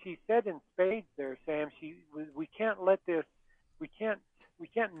she said in spades there, Sam, we can't let this, we can't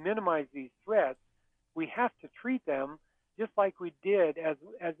minimize these threats. We have to treat them just like we did as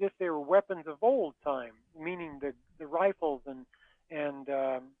if they were weapons of old time, meaning the rifles and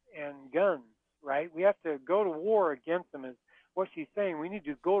guns, right? We have to go to war against them, is what she's saying. We need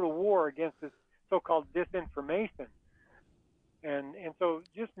to go to war against this so-called disinformation. And so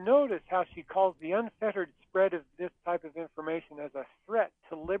just notice how she calls the unfettered spread of this type of information as a threat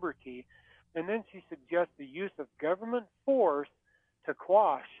to liberty, and then she suggests the use of government force to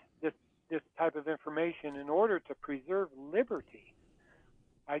quash this type of information in order to preserve liberty.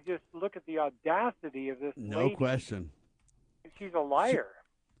 I just look at the audacity of this No lady. question. She's a liar.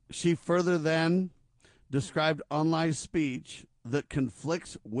 She further then described online speech that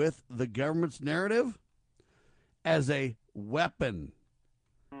conflicts with the government's narrative as a weapon.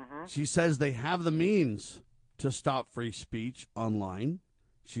 Mm-hmm. She says they have the means to stop free speech online,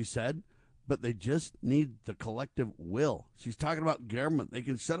 she said, but they just need the collective will. She's talking about government. They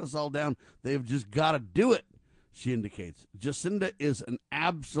can shut us all down. They've just got to do it, she indicates. Jacinda is an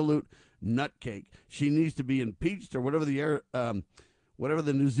absolute nutcake. She needs to be impeached or whatever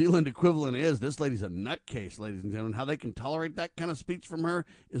the New Zealand equivalent is. This lady's a nutcase, ladies and gentlemen. How they can tolerate that kind of speech from her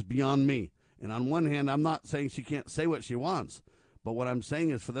is beyond me. And on one hand, I'm not saying she can't say what she wants, but what I'm saying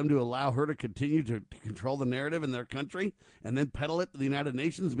is for them to allow her to continue to control the narrative in their country and then peddle it to the United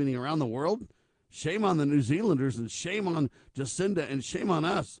Nations, meaning around the world, shame on the New Zealanders and shame on Jacinda and shame on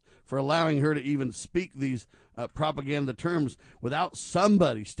us for allowing her to even speak these propaganda terms without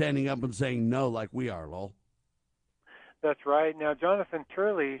somebody standing up and saying no like we are, lol. That's right. Now, Jonathan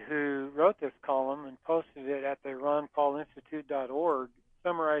Turley, who wrote this column and posted it at the ronpaulinstitute.org,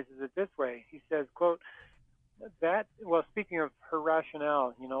 summarizes it this way. He says, quote, speaking of her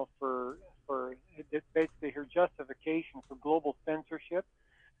rationale, for basically her justification for global censorship,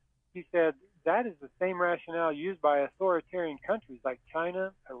 He said, that is the same rationale used by authoritarian countries like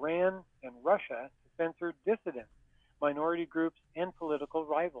China, Iran, and Russia to censor dissidents, minority groups, and political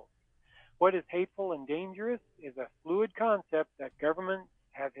rivals. What is hateful and dangerous is a fluid concept that governments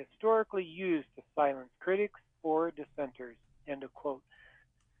have historically used to silence critics or dissenters, end of quote.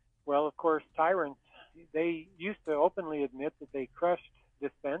 Well, of course, tyrants, they used to openly admit that they crushed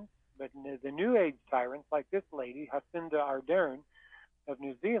dissent, but the New Age tyrants like this lady, Jacinda Ardern of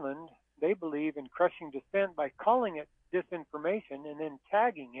New Zealand, they believe in crushing dissent by calling it disinformation and then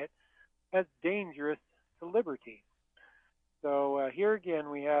tagging it as dangerous to liberty. So here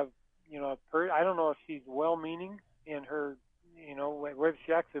again we have, I don't know if she's well-meaning in her, whether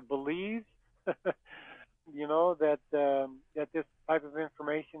she actually believes, that this type of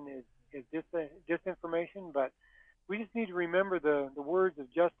information is disinformation, but we just need to remember the words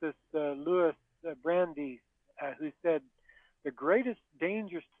of Justice Louis Brandeis, who said, "The greatest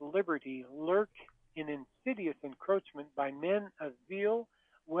dangers to liberty lurk in insidious encroachment by men of zeal,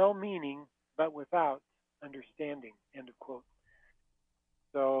 well-meaning, but without understanding," end of quote.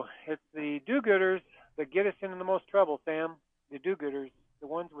 So it's the do-gooders that get us into the most trouble, Sam. The do-gooders, the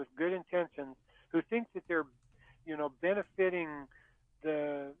ones with good intentions, who think that they're,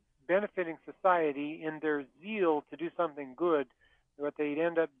 benefiting society in their zeal to do something good. What they'd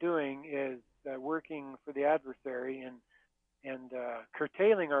end up doing is working for the adversary and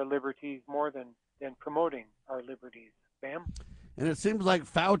curtailing our liberties more than promoting our liberties. Sam? And it seems like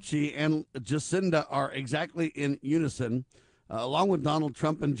Fauci and Jacinda are exactly in unison, along with Donald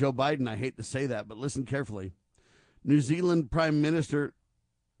Trump and Joe Biden. I hate to say that, but listen carefully. New Zealand Prime Minister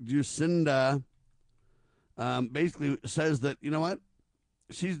Jacinda basically says that, you know what?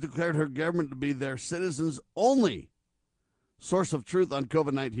 She's declared her government to be their citizens' only source of truth on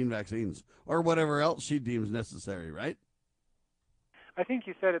COVID-19 vaccines, or whatever else she deems necessary, right? I think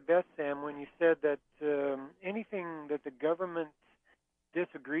you said it best, Sam, when you said that anything that the government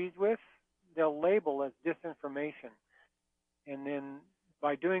disagrees with, they'll label as disinformation. And then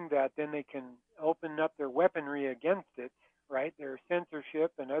by doing that, then they can open up their weaponry against it, right? Their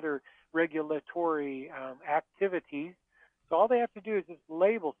censorship and other regulatory activities. So all they have to do is just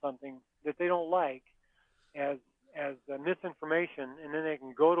label something that they don't like as misinformation, and then they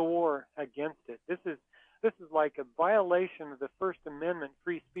can go to war against it. This is like a violation of the First Amendment,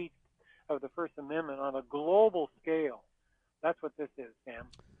 free speech of the First Amendment on a global scale. That's what this is, Sam.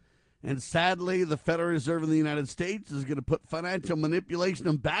 And sadly, the Federal Reserve in the United States is going to put financial manipulation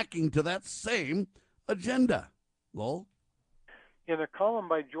and backing to that same agenda. Lowell? In a column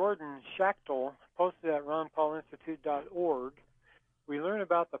by Jordan Schachtel, posted at ronpaulinstitute.org, we learn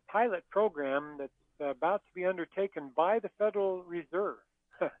about the pilot program that's about to be undertaken by the Federal Reserve,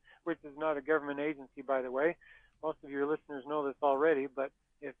 which is not a government agency, by the way. Most of your listeners know this already, but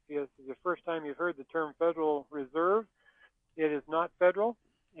if this is the first time you've heard the term Federal Reserve, it is not federal,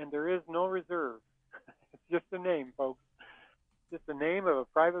 and there is no reserve. It's just a name, folks. Just the name of a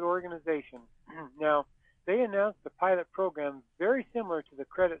private organization. Now, they announced a pilot program very similar to the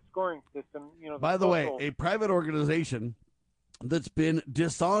credit scoring system. By the way, a private organization that's been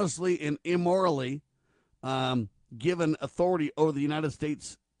dishonestly and immorally given authority over the United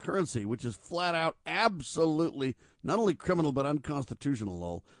States currency, which is flat out absolutely not only criminal but unconstitutional,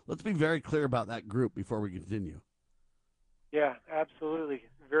 Lowell. Let's be very clear about that group before we continue. Yeah, absolutely.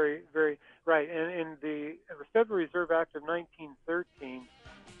 Very, very right. And in the Federal Reserve Act of 1913,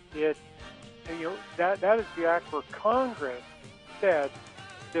 that is the act where Congress said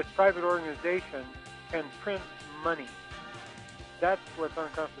this private organization can print money. That's what's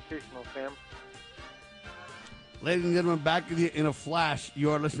unconstitutional, Sam. Ladies and gentlemen, back with you in a flash.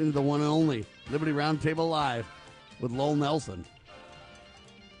 You are listening to the one and only Liberty Roundtable Live with Lowell Nelson.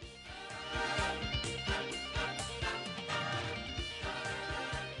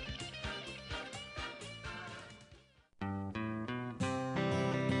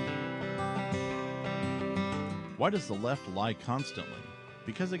 Why does the left lie constantly?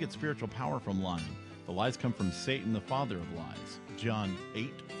 Because they get spiritual power from lying. The lies come from Satan, the father of lies. John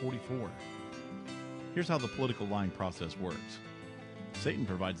 8:44. Here's how the political lying process works. Satan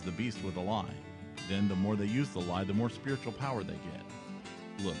provides the beast with a lie. Then the more they use the lie, the more spiritual power they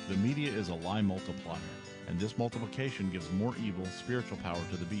get. Look, the media is a lie multiplier, and this multiplication gives more evil spiritual power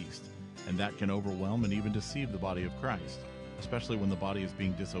to the beast, and that can overwhelm and even deceive the body of Christ, especially when the body is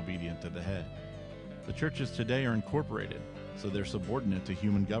being disobedient to the head. The churches today are incorporated, so they're subordinate to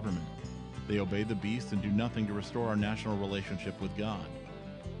human government. They obey the beast and do nothing to restore our national relationship with God.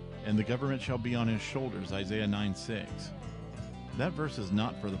 And the government shall be on his shoulders, Isaiah 9:6. That verse is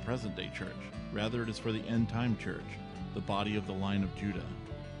not for the present-day church. Rather, it is for the end-time church, the body of the line of Judah.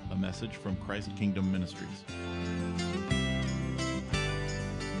 A message from Christ Kingdom Ministries.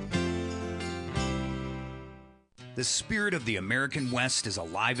 The spirit of the American West is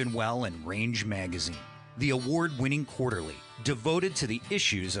alive and well in Range Magazine, the award-winning quarterly devoted to the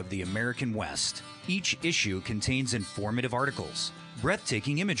issues of the American West. Each issue contains informative articles,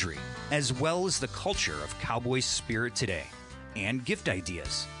 breathtaking imagery, as well as the culture of cowboy spirit today, and gift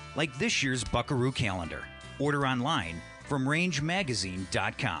ideas, like this year's Buckaroo calendar. Order online from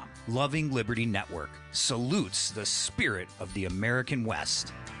rangemagazine.com. Loving Liberty Network salutes the spirit of the American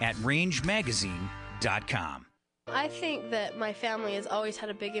West at rangemagazine.com. I think that my family has always had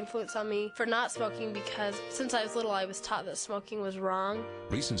a big influence on me for not smoking because since I was little I was taught that smoking was wrong.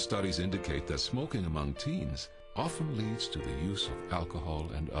 Recent studies indicate that smoking among teens often leads to the use of alcohol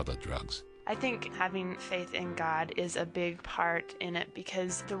and other drugs. I think having faith in God is a big part in it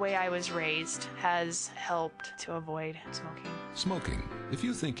because the way I was raised has helped to avoid smoking. Smoking. If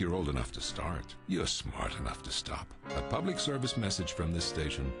you think you're old enough to start, you're smart enough to stop. A public service message from this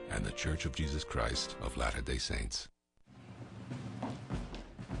station and the Church of Jesus Christ of Latter-day Saints.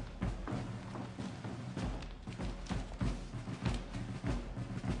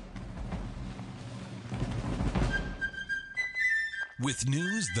 With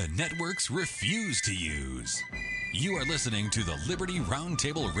news the networks refuse to use. You are listening to the Liberty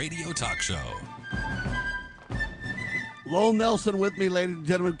Roundtable Radio Talk Show. Lowell Nelson with me, ladies and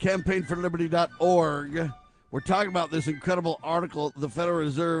gentlemen, campaignforliberty.org. We're talking about this incredible article. The Federal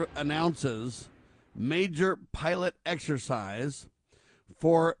Reserve announces major pilot exercise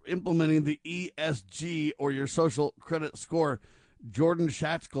for implementing the ESG, or your social credit score. Jordan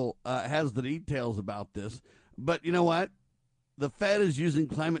Schatzkel has the details about this. But you know what? The Fed is using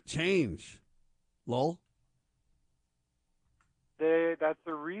climate change. Lowell? That's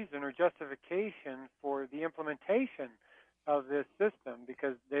the reason or justification for the implementation of this system,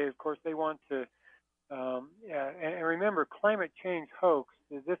 because they want to, and remember, climate change hoax.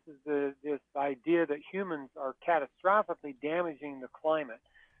 This is this idea that humans are catastrophically damaging the climate,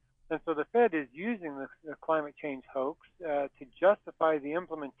 and so the Fed is using the climate change hoax to justify the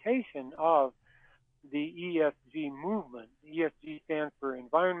implementation of the ESG movement. ESG stands for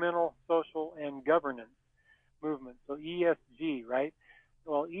Environmental, Social, and Governance movement. So ESG, right?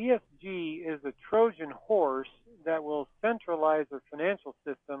 Well, ESG is a Trojan horse that will centralize our financial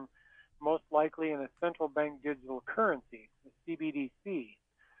system, most likely in a central bank digital currency, the CBDC.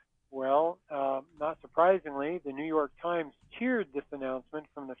 Well, not surprisingly, the New York Times cheered this announcement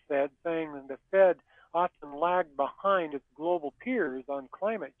from the Fed, saying that the Fed often lagged behind its global peers on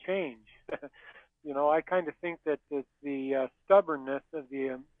climate change. You know, I kind of think that it's the stubbornness of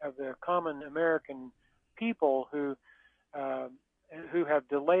the common American people who have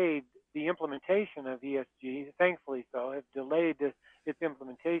delayed the implementation of ESG, thankfully so, have delayed its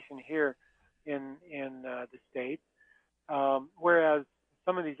implementation here in the States, whereas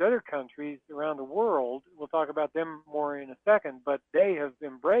some of these other countries around the world, we'll talk about them more in a second, but they have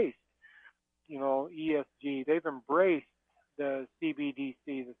embraced, ESG. They've embraced the CBDC,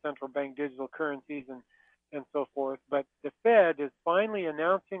 the central bank digital currencies, and so forth. But the Fed is finally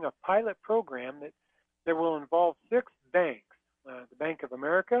announcing a pilot program that will involve 6 banks, the Bank of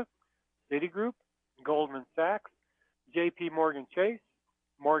America, Citigroup, Goldman Sachs, J.P. Morgan Chase,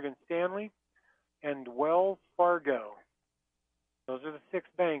 Morgan Stanley, and Wells Fargo. Those are the 6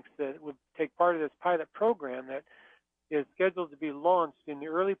 banks that would take part of this pilot program that is scheduled to be launched in the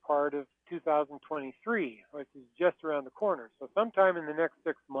early part of 2023, which is just around the corner. So sometime in the next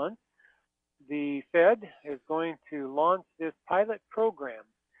 6 months, the Fed is going to launch this pilot program.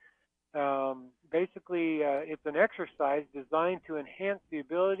 Basically, it's an exercise designed to enhance the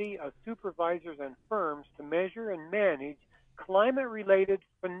ability of supervisors and firms to measure and manage climate-related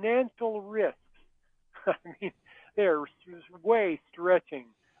financial risks. I mean, they're way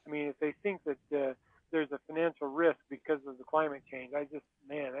stretching. I mean, if they think that there's a financial risk because of the climate change,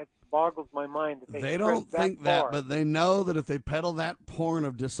 that boggles my mind that they don't think that, but they know that if they peddle that porn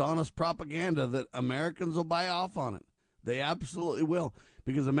of dishonest propaganda, that Americans will buy off on it. They absolutely will,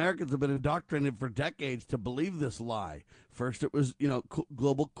 because Americans have been indoctrinated for decades to believe this lie. First it was,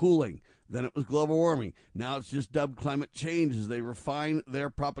 global cooling. Then it was global warming. Now it's just dubbed climate change as they refine their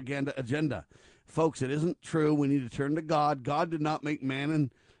propaganda agenda. Folks, it isn't true. We need to turn to God. God did not make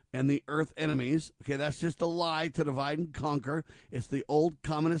man and the earth enemies. Okay, that's just a lie to divide and conquer. It's the old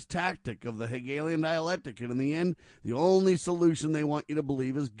communist tactic of the Hegelian dialectic. And in the end, the only solution they want you to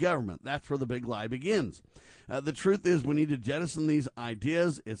believe is government. That's where the big lie begins. The truth is we need to jettison these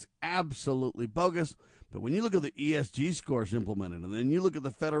ideas. It's absolutely bogus. But when you look at the ESG scores implemented, and then you look at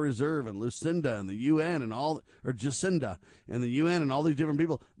the Federal Reserve and Lucinda and the UN and all, or Jacinda and the UN and all these different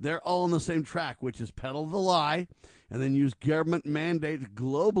people, they're all on the same track, which is peddle the lie and then use government mandates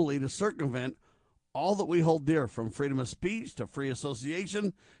globally to circumvent all that we hold dear, from freedom of speech to free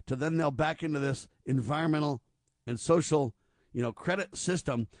association to then they'll back into this environmental and social, credit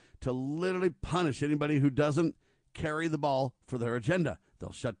system to literally punish anybody who doesn't carry the ball for their agenda.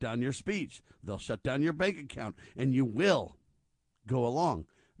 They'll shut down your speech. They'll shut down your bank account, and you will go along.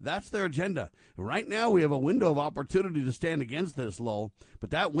 That's their agenda. Right now, we have a window of opportunity to stand against this, Lowell, but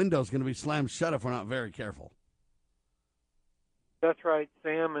that window is going to be slammed shut if we're not very careful. That's right,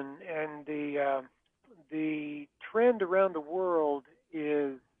 Sam, and the trend around the world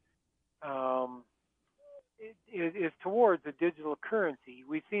is towards a digital currency.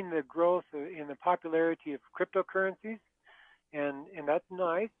 We've seen the growth in the popularity of cryptocurrencies, and that's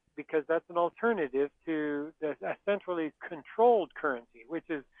nice because that's an alternative to a centrally controlled currency, which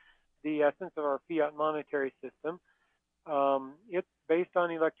is the essence of our fiat monetary system. It's based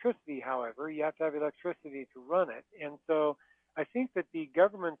on electricity, however. You have to have electricity to run it. And so I think that the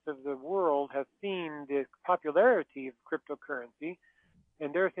governments of the world have seen the popularity of cryptocurrency,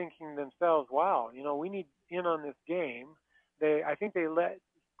 and they're thinking to themselves, wow, we need in on this game. I think they let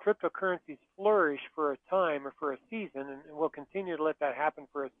cryptocurrencies flourish for a time or for a season, and will continue to let that happen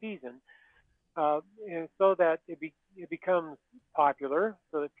for a season, and so that it becomes popular,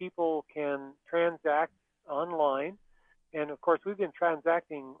 so that people can transact online. And of course, we've been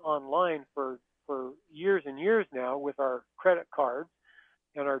transacting online for years and years now with our credit cards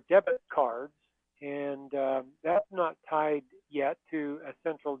and our debit cards, and that's not tied yet to a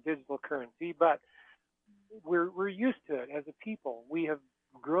central digital currency, but we're used to it as a people. We have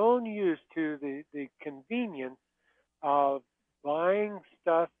grown used to the convenience of buying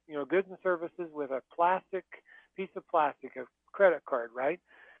stuff, goods and services with a piece of plastic, a credit card, right?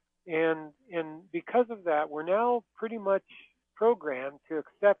 And because of that, we're now pretty much programmed to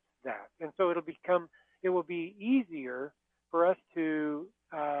accept that. And so it will be easier for us to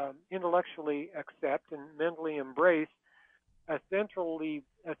intellectually accept and mentally embrace a central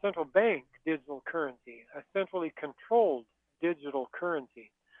bank digital currency, a centrally controlled digital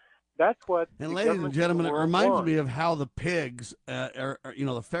currency. That's what. And ladies and gentlemen, it reminds me of how the pigs,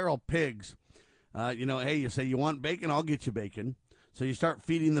 the feral pigs, hey, you say you want bacon, I'll get you bacon. So you start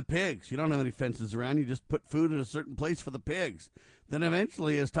feeding the pigs. You don't have any fences around. You just put food in a certain place for the pigs. Then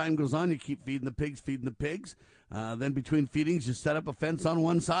eventually, as time goes on, you keep feeding the pigs. Then between feedings, you set up a fence on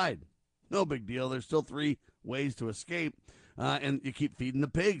one side. No big deal. There's still 3 ways to escape. And you keep feeding the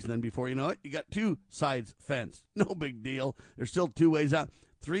pigs. And then before you know it, you got 2 sides fenced. No big deal. There's still 2 ways out.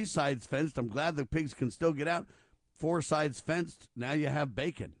 3 sides fenced. I'm glad the pigs can still get out. 4 sides fenced. Now you have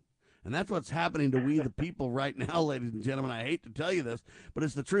bacon. And that's what's happening to we the people right now, ladies and gentlemen. I hate to tell you this, but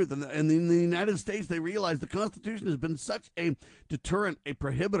it's the truth. And in the United States, they realize the Constitution has been such a deterrent, a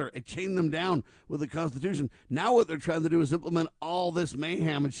prohibitor, a chain them down with the Constitution. Now what they're trying to do is implement all this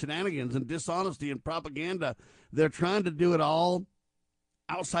mayhem and shenanigans and dishonesty and propaganda. They're trying to do it all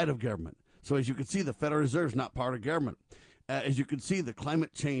outside of government. So as you can see, the Federal Reserve is not part of government. As you can see, the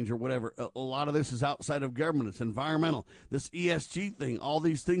climate change or whatever, a lot of this is outside of government. It's environmental. This ESG thing, all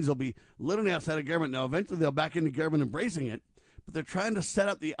these things will be literally outside of government. Now, eventually they'll back into government embracing it, but they're trying to set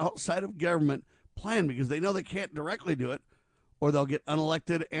up the outside of government plan because they know they can't directly do it or they'll get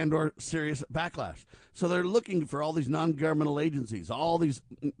unelected and or serious backlash. So they're looking for all these non-governmental agencies, all these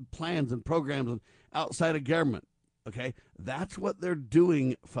plans and programs outside of government, okay? That's what they're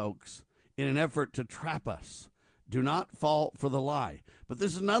doing, folks, in an effort to trap us. Do not fall for the lie. But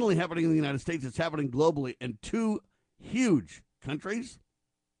this is not only happening in the United States, it's happening globally. And 2 huge countries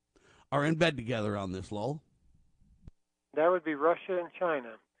are in bed together on this, Lowell. That would be Russia and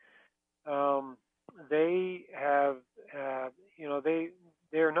China. They have,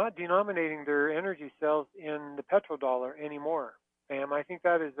 they are not denominating their energy cells in the petrodollar anymore. Sam, I think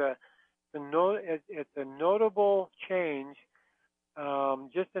that is it's a notable change.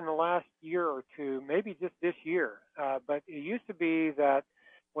 Just in the last year or 2, maybe just this year. But it used to be that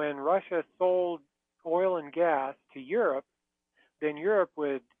when Russia sold oil and gas to Europe, then Europe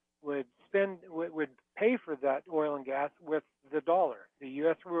would pay for that oil and gas with the dollar, the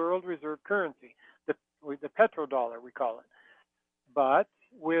U.S. World Reserve currency, the petrodollar, we call it. But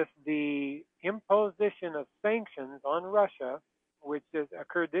with the imposition of sanctions on Russia, which has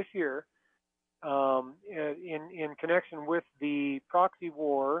occurred this year, in connection with the proxy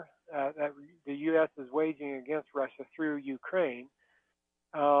war that the U.S. is waging against Russia through Ukraine,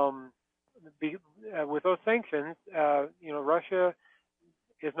 with those sanctions, Russia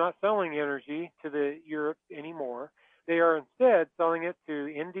is not selling energy to the Europe anymore. They are instead selling it to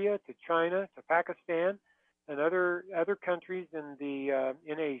India, to China, to Pakistan, and other countries in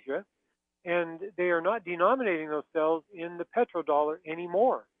Asia, and they are not denominating those sales in the petrodollar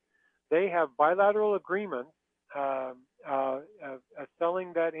anymore. They have bilateral agreements of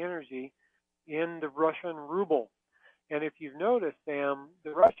selling that energy in the Russian ruble. And if you've noticed, Sam,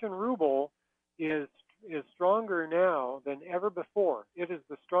 the Russian ruble is stronger now than ever before. It is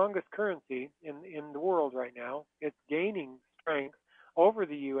the strongest currency in the world right now. It's gaining strength over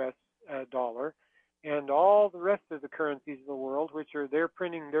the U.S. dollar and all the rest of the currencies of the world, which they're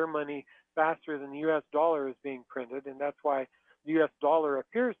printing their money faster than the U.S. dollar is being printed, and that's why the U.S. dollar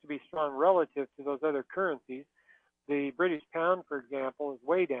appears to be strong relative to those other currencies. The British pound, for example, is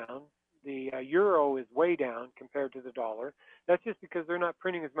way down. The euro is way down compared to the dollar. That's just because they're not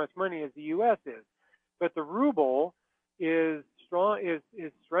printing as much money as the U.S. is. But the ruble is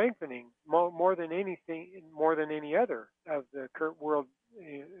strengthening more than any other of the world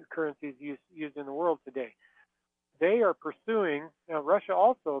currencies used in the world today. They are pursuing, now Russia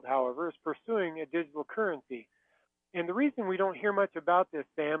also, however, is pursuing a digital currency. And the reason we don't hear much about this,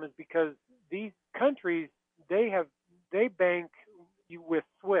 Sam, is because these countries, they bank with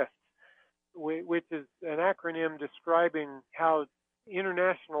SWIFT, which is an acronym describing how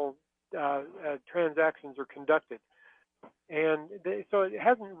international transactions are conducted. And so it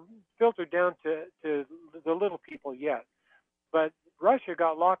hasn't filtered down to the little people yet. But Russia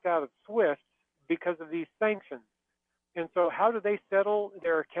got locked out of SWIFT because of these sanctions. And so how do they settle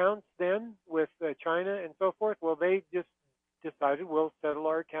their accounts then with China and so forth? Well, they just decided we'll settle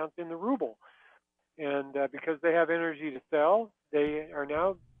our accounts in the ruble. And because they have energy to sell, they are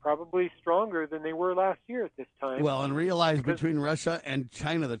now probably stronger than they were last year at this time. Well, and realize between Russia and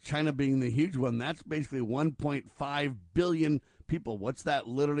China, the China being the huge one, that's basically 1.5 billion people. What's that?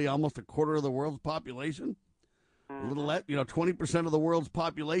 Literally almost a quarter of the world's population? A little less, 20% of the world's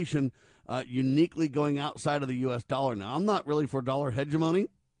population uniquely going outside of the U.S. dollar. Now, I'm not really for dollar hegemony,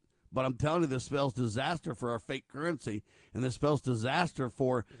 but I'm telling you, this spells disaster for our fake currency, and this spells disaster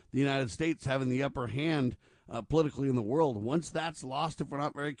for the United States having the upper hand politically in the world. Once that's lost, if we're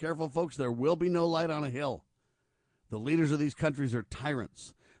not very careful, folks, there will be no light on a hill. The leaders of these countries are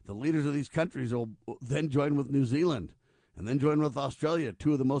tyrants. The leaders of these countries will then join with New Zealand and then join with Australia,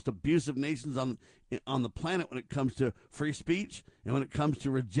 two of the most abusive nations on the planet when it comes to free speech and when it comes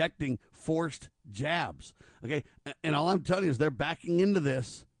to rejecting forced jabs. Okay, and all I'm telling you is they're backing into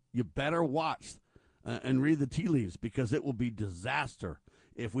this. You better watch and read the tea leaves, because it will be disaster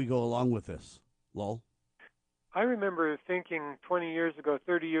if we go along with this. Lowell? I remember thinking 20 years ago,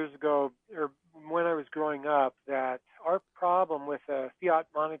 30 years ago, or when I was growing up, that our problem with a fiat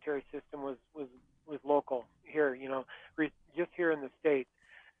monetary system was local here, just here in the States.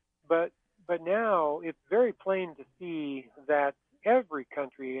 But now it's very plain to see that every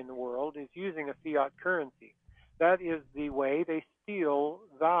country in the world is using a fiat currency. That is the way they steal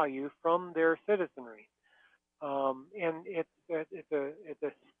value from their citizenry, and it's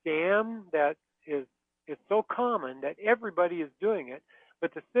a scam that is so common that everybody is doing it.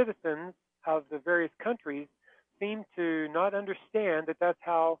 But the citizens of the various countries seem to not understand that that's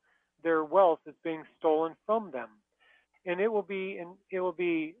how their wealth is being stolen from them. And it will be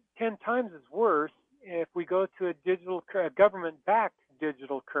 10 times as worse if we go to a government-backed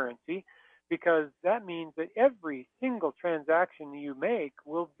digital currency, because that means that every single transaction you make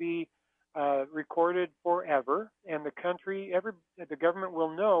will be recorded forever, and the government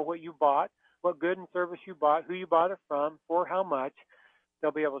will know what you bought, what good and service you bought, who you bought it from, for how much.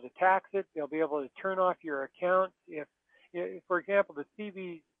 They'll be able to tax it. They'll be able to turn off your account. If for example, the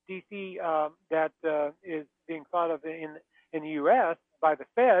CBDC that is being thought of in the U.S. by the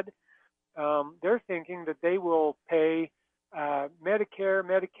Fed, they're thinking that they will pay Medicare,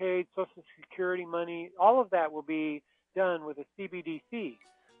 Medicaid, Social Security money. All of that will be done with a CBDC.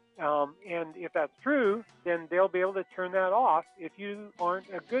 And if that's true, then they'll be able to turn that off if you aren't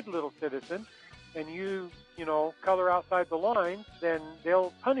a good little citizen and you color outside the lines. Then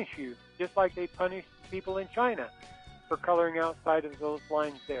they'll punish you, just like they punish people in China for coloring outside of those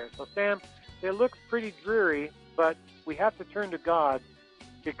lines there. So, Sam, it looks pretty dreary, but we have to turn to God,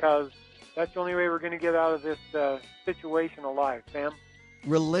 because that's the only way we're going to get out of this situation alive. Sam?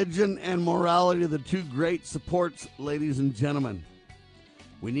 Religion and morality are the two great supports, ladies and gentlemen.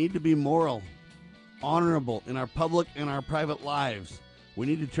 We need to be moral, honorable in our public and our private lives. We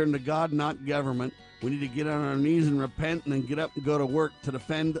need to turn to God, not government. We need to get on our knees and repent and then get up and go to work to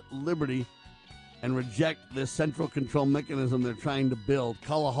defend liberty and reject this central control mechanism they're trying to build.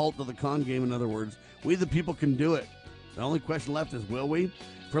 Call a halt to the con game, in other words. We the people can do it. The only question left is, will we?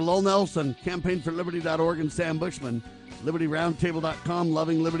 For Lowell Nelson, CampaignForLiberty.org, and Sam Bushman, LibertyRoundtable.com,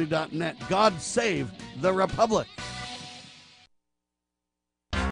 LovingLiberty.net. God save the Republic.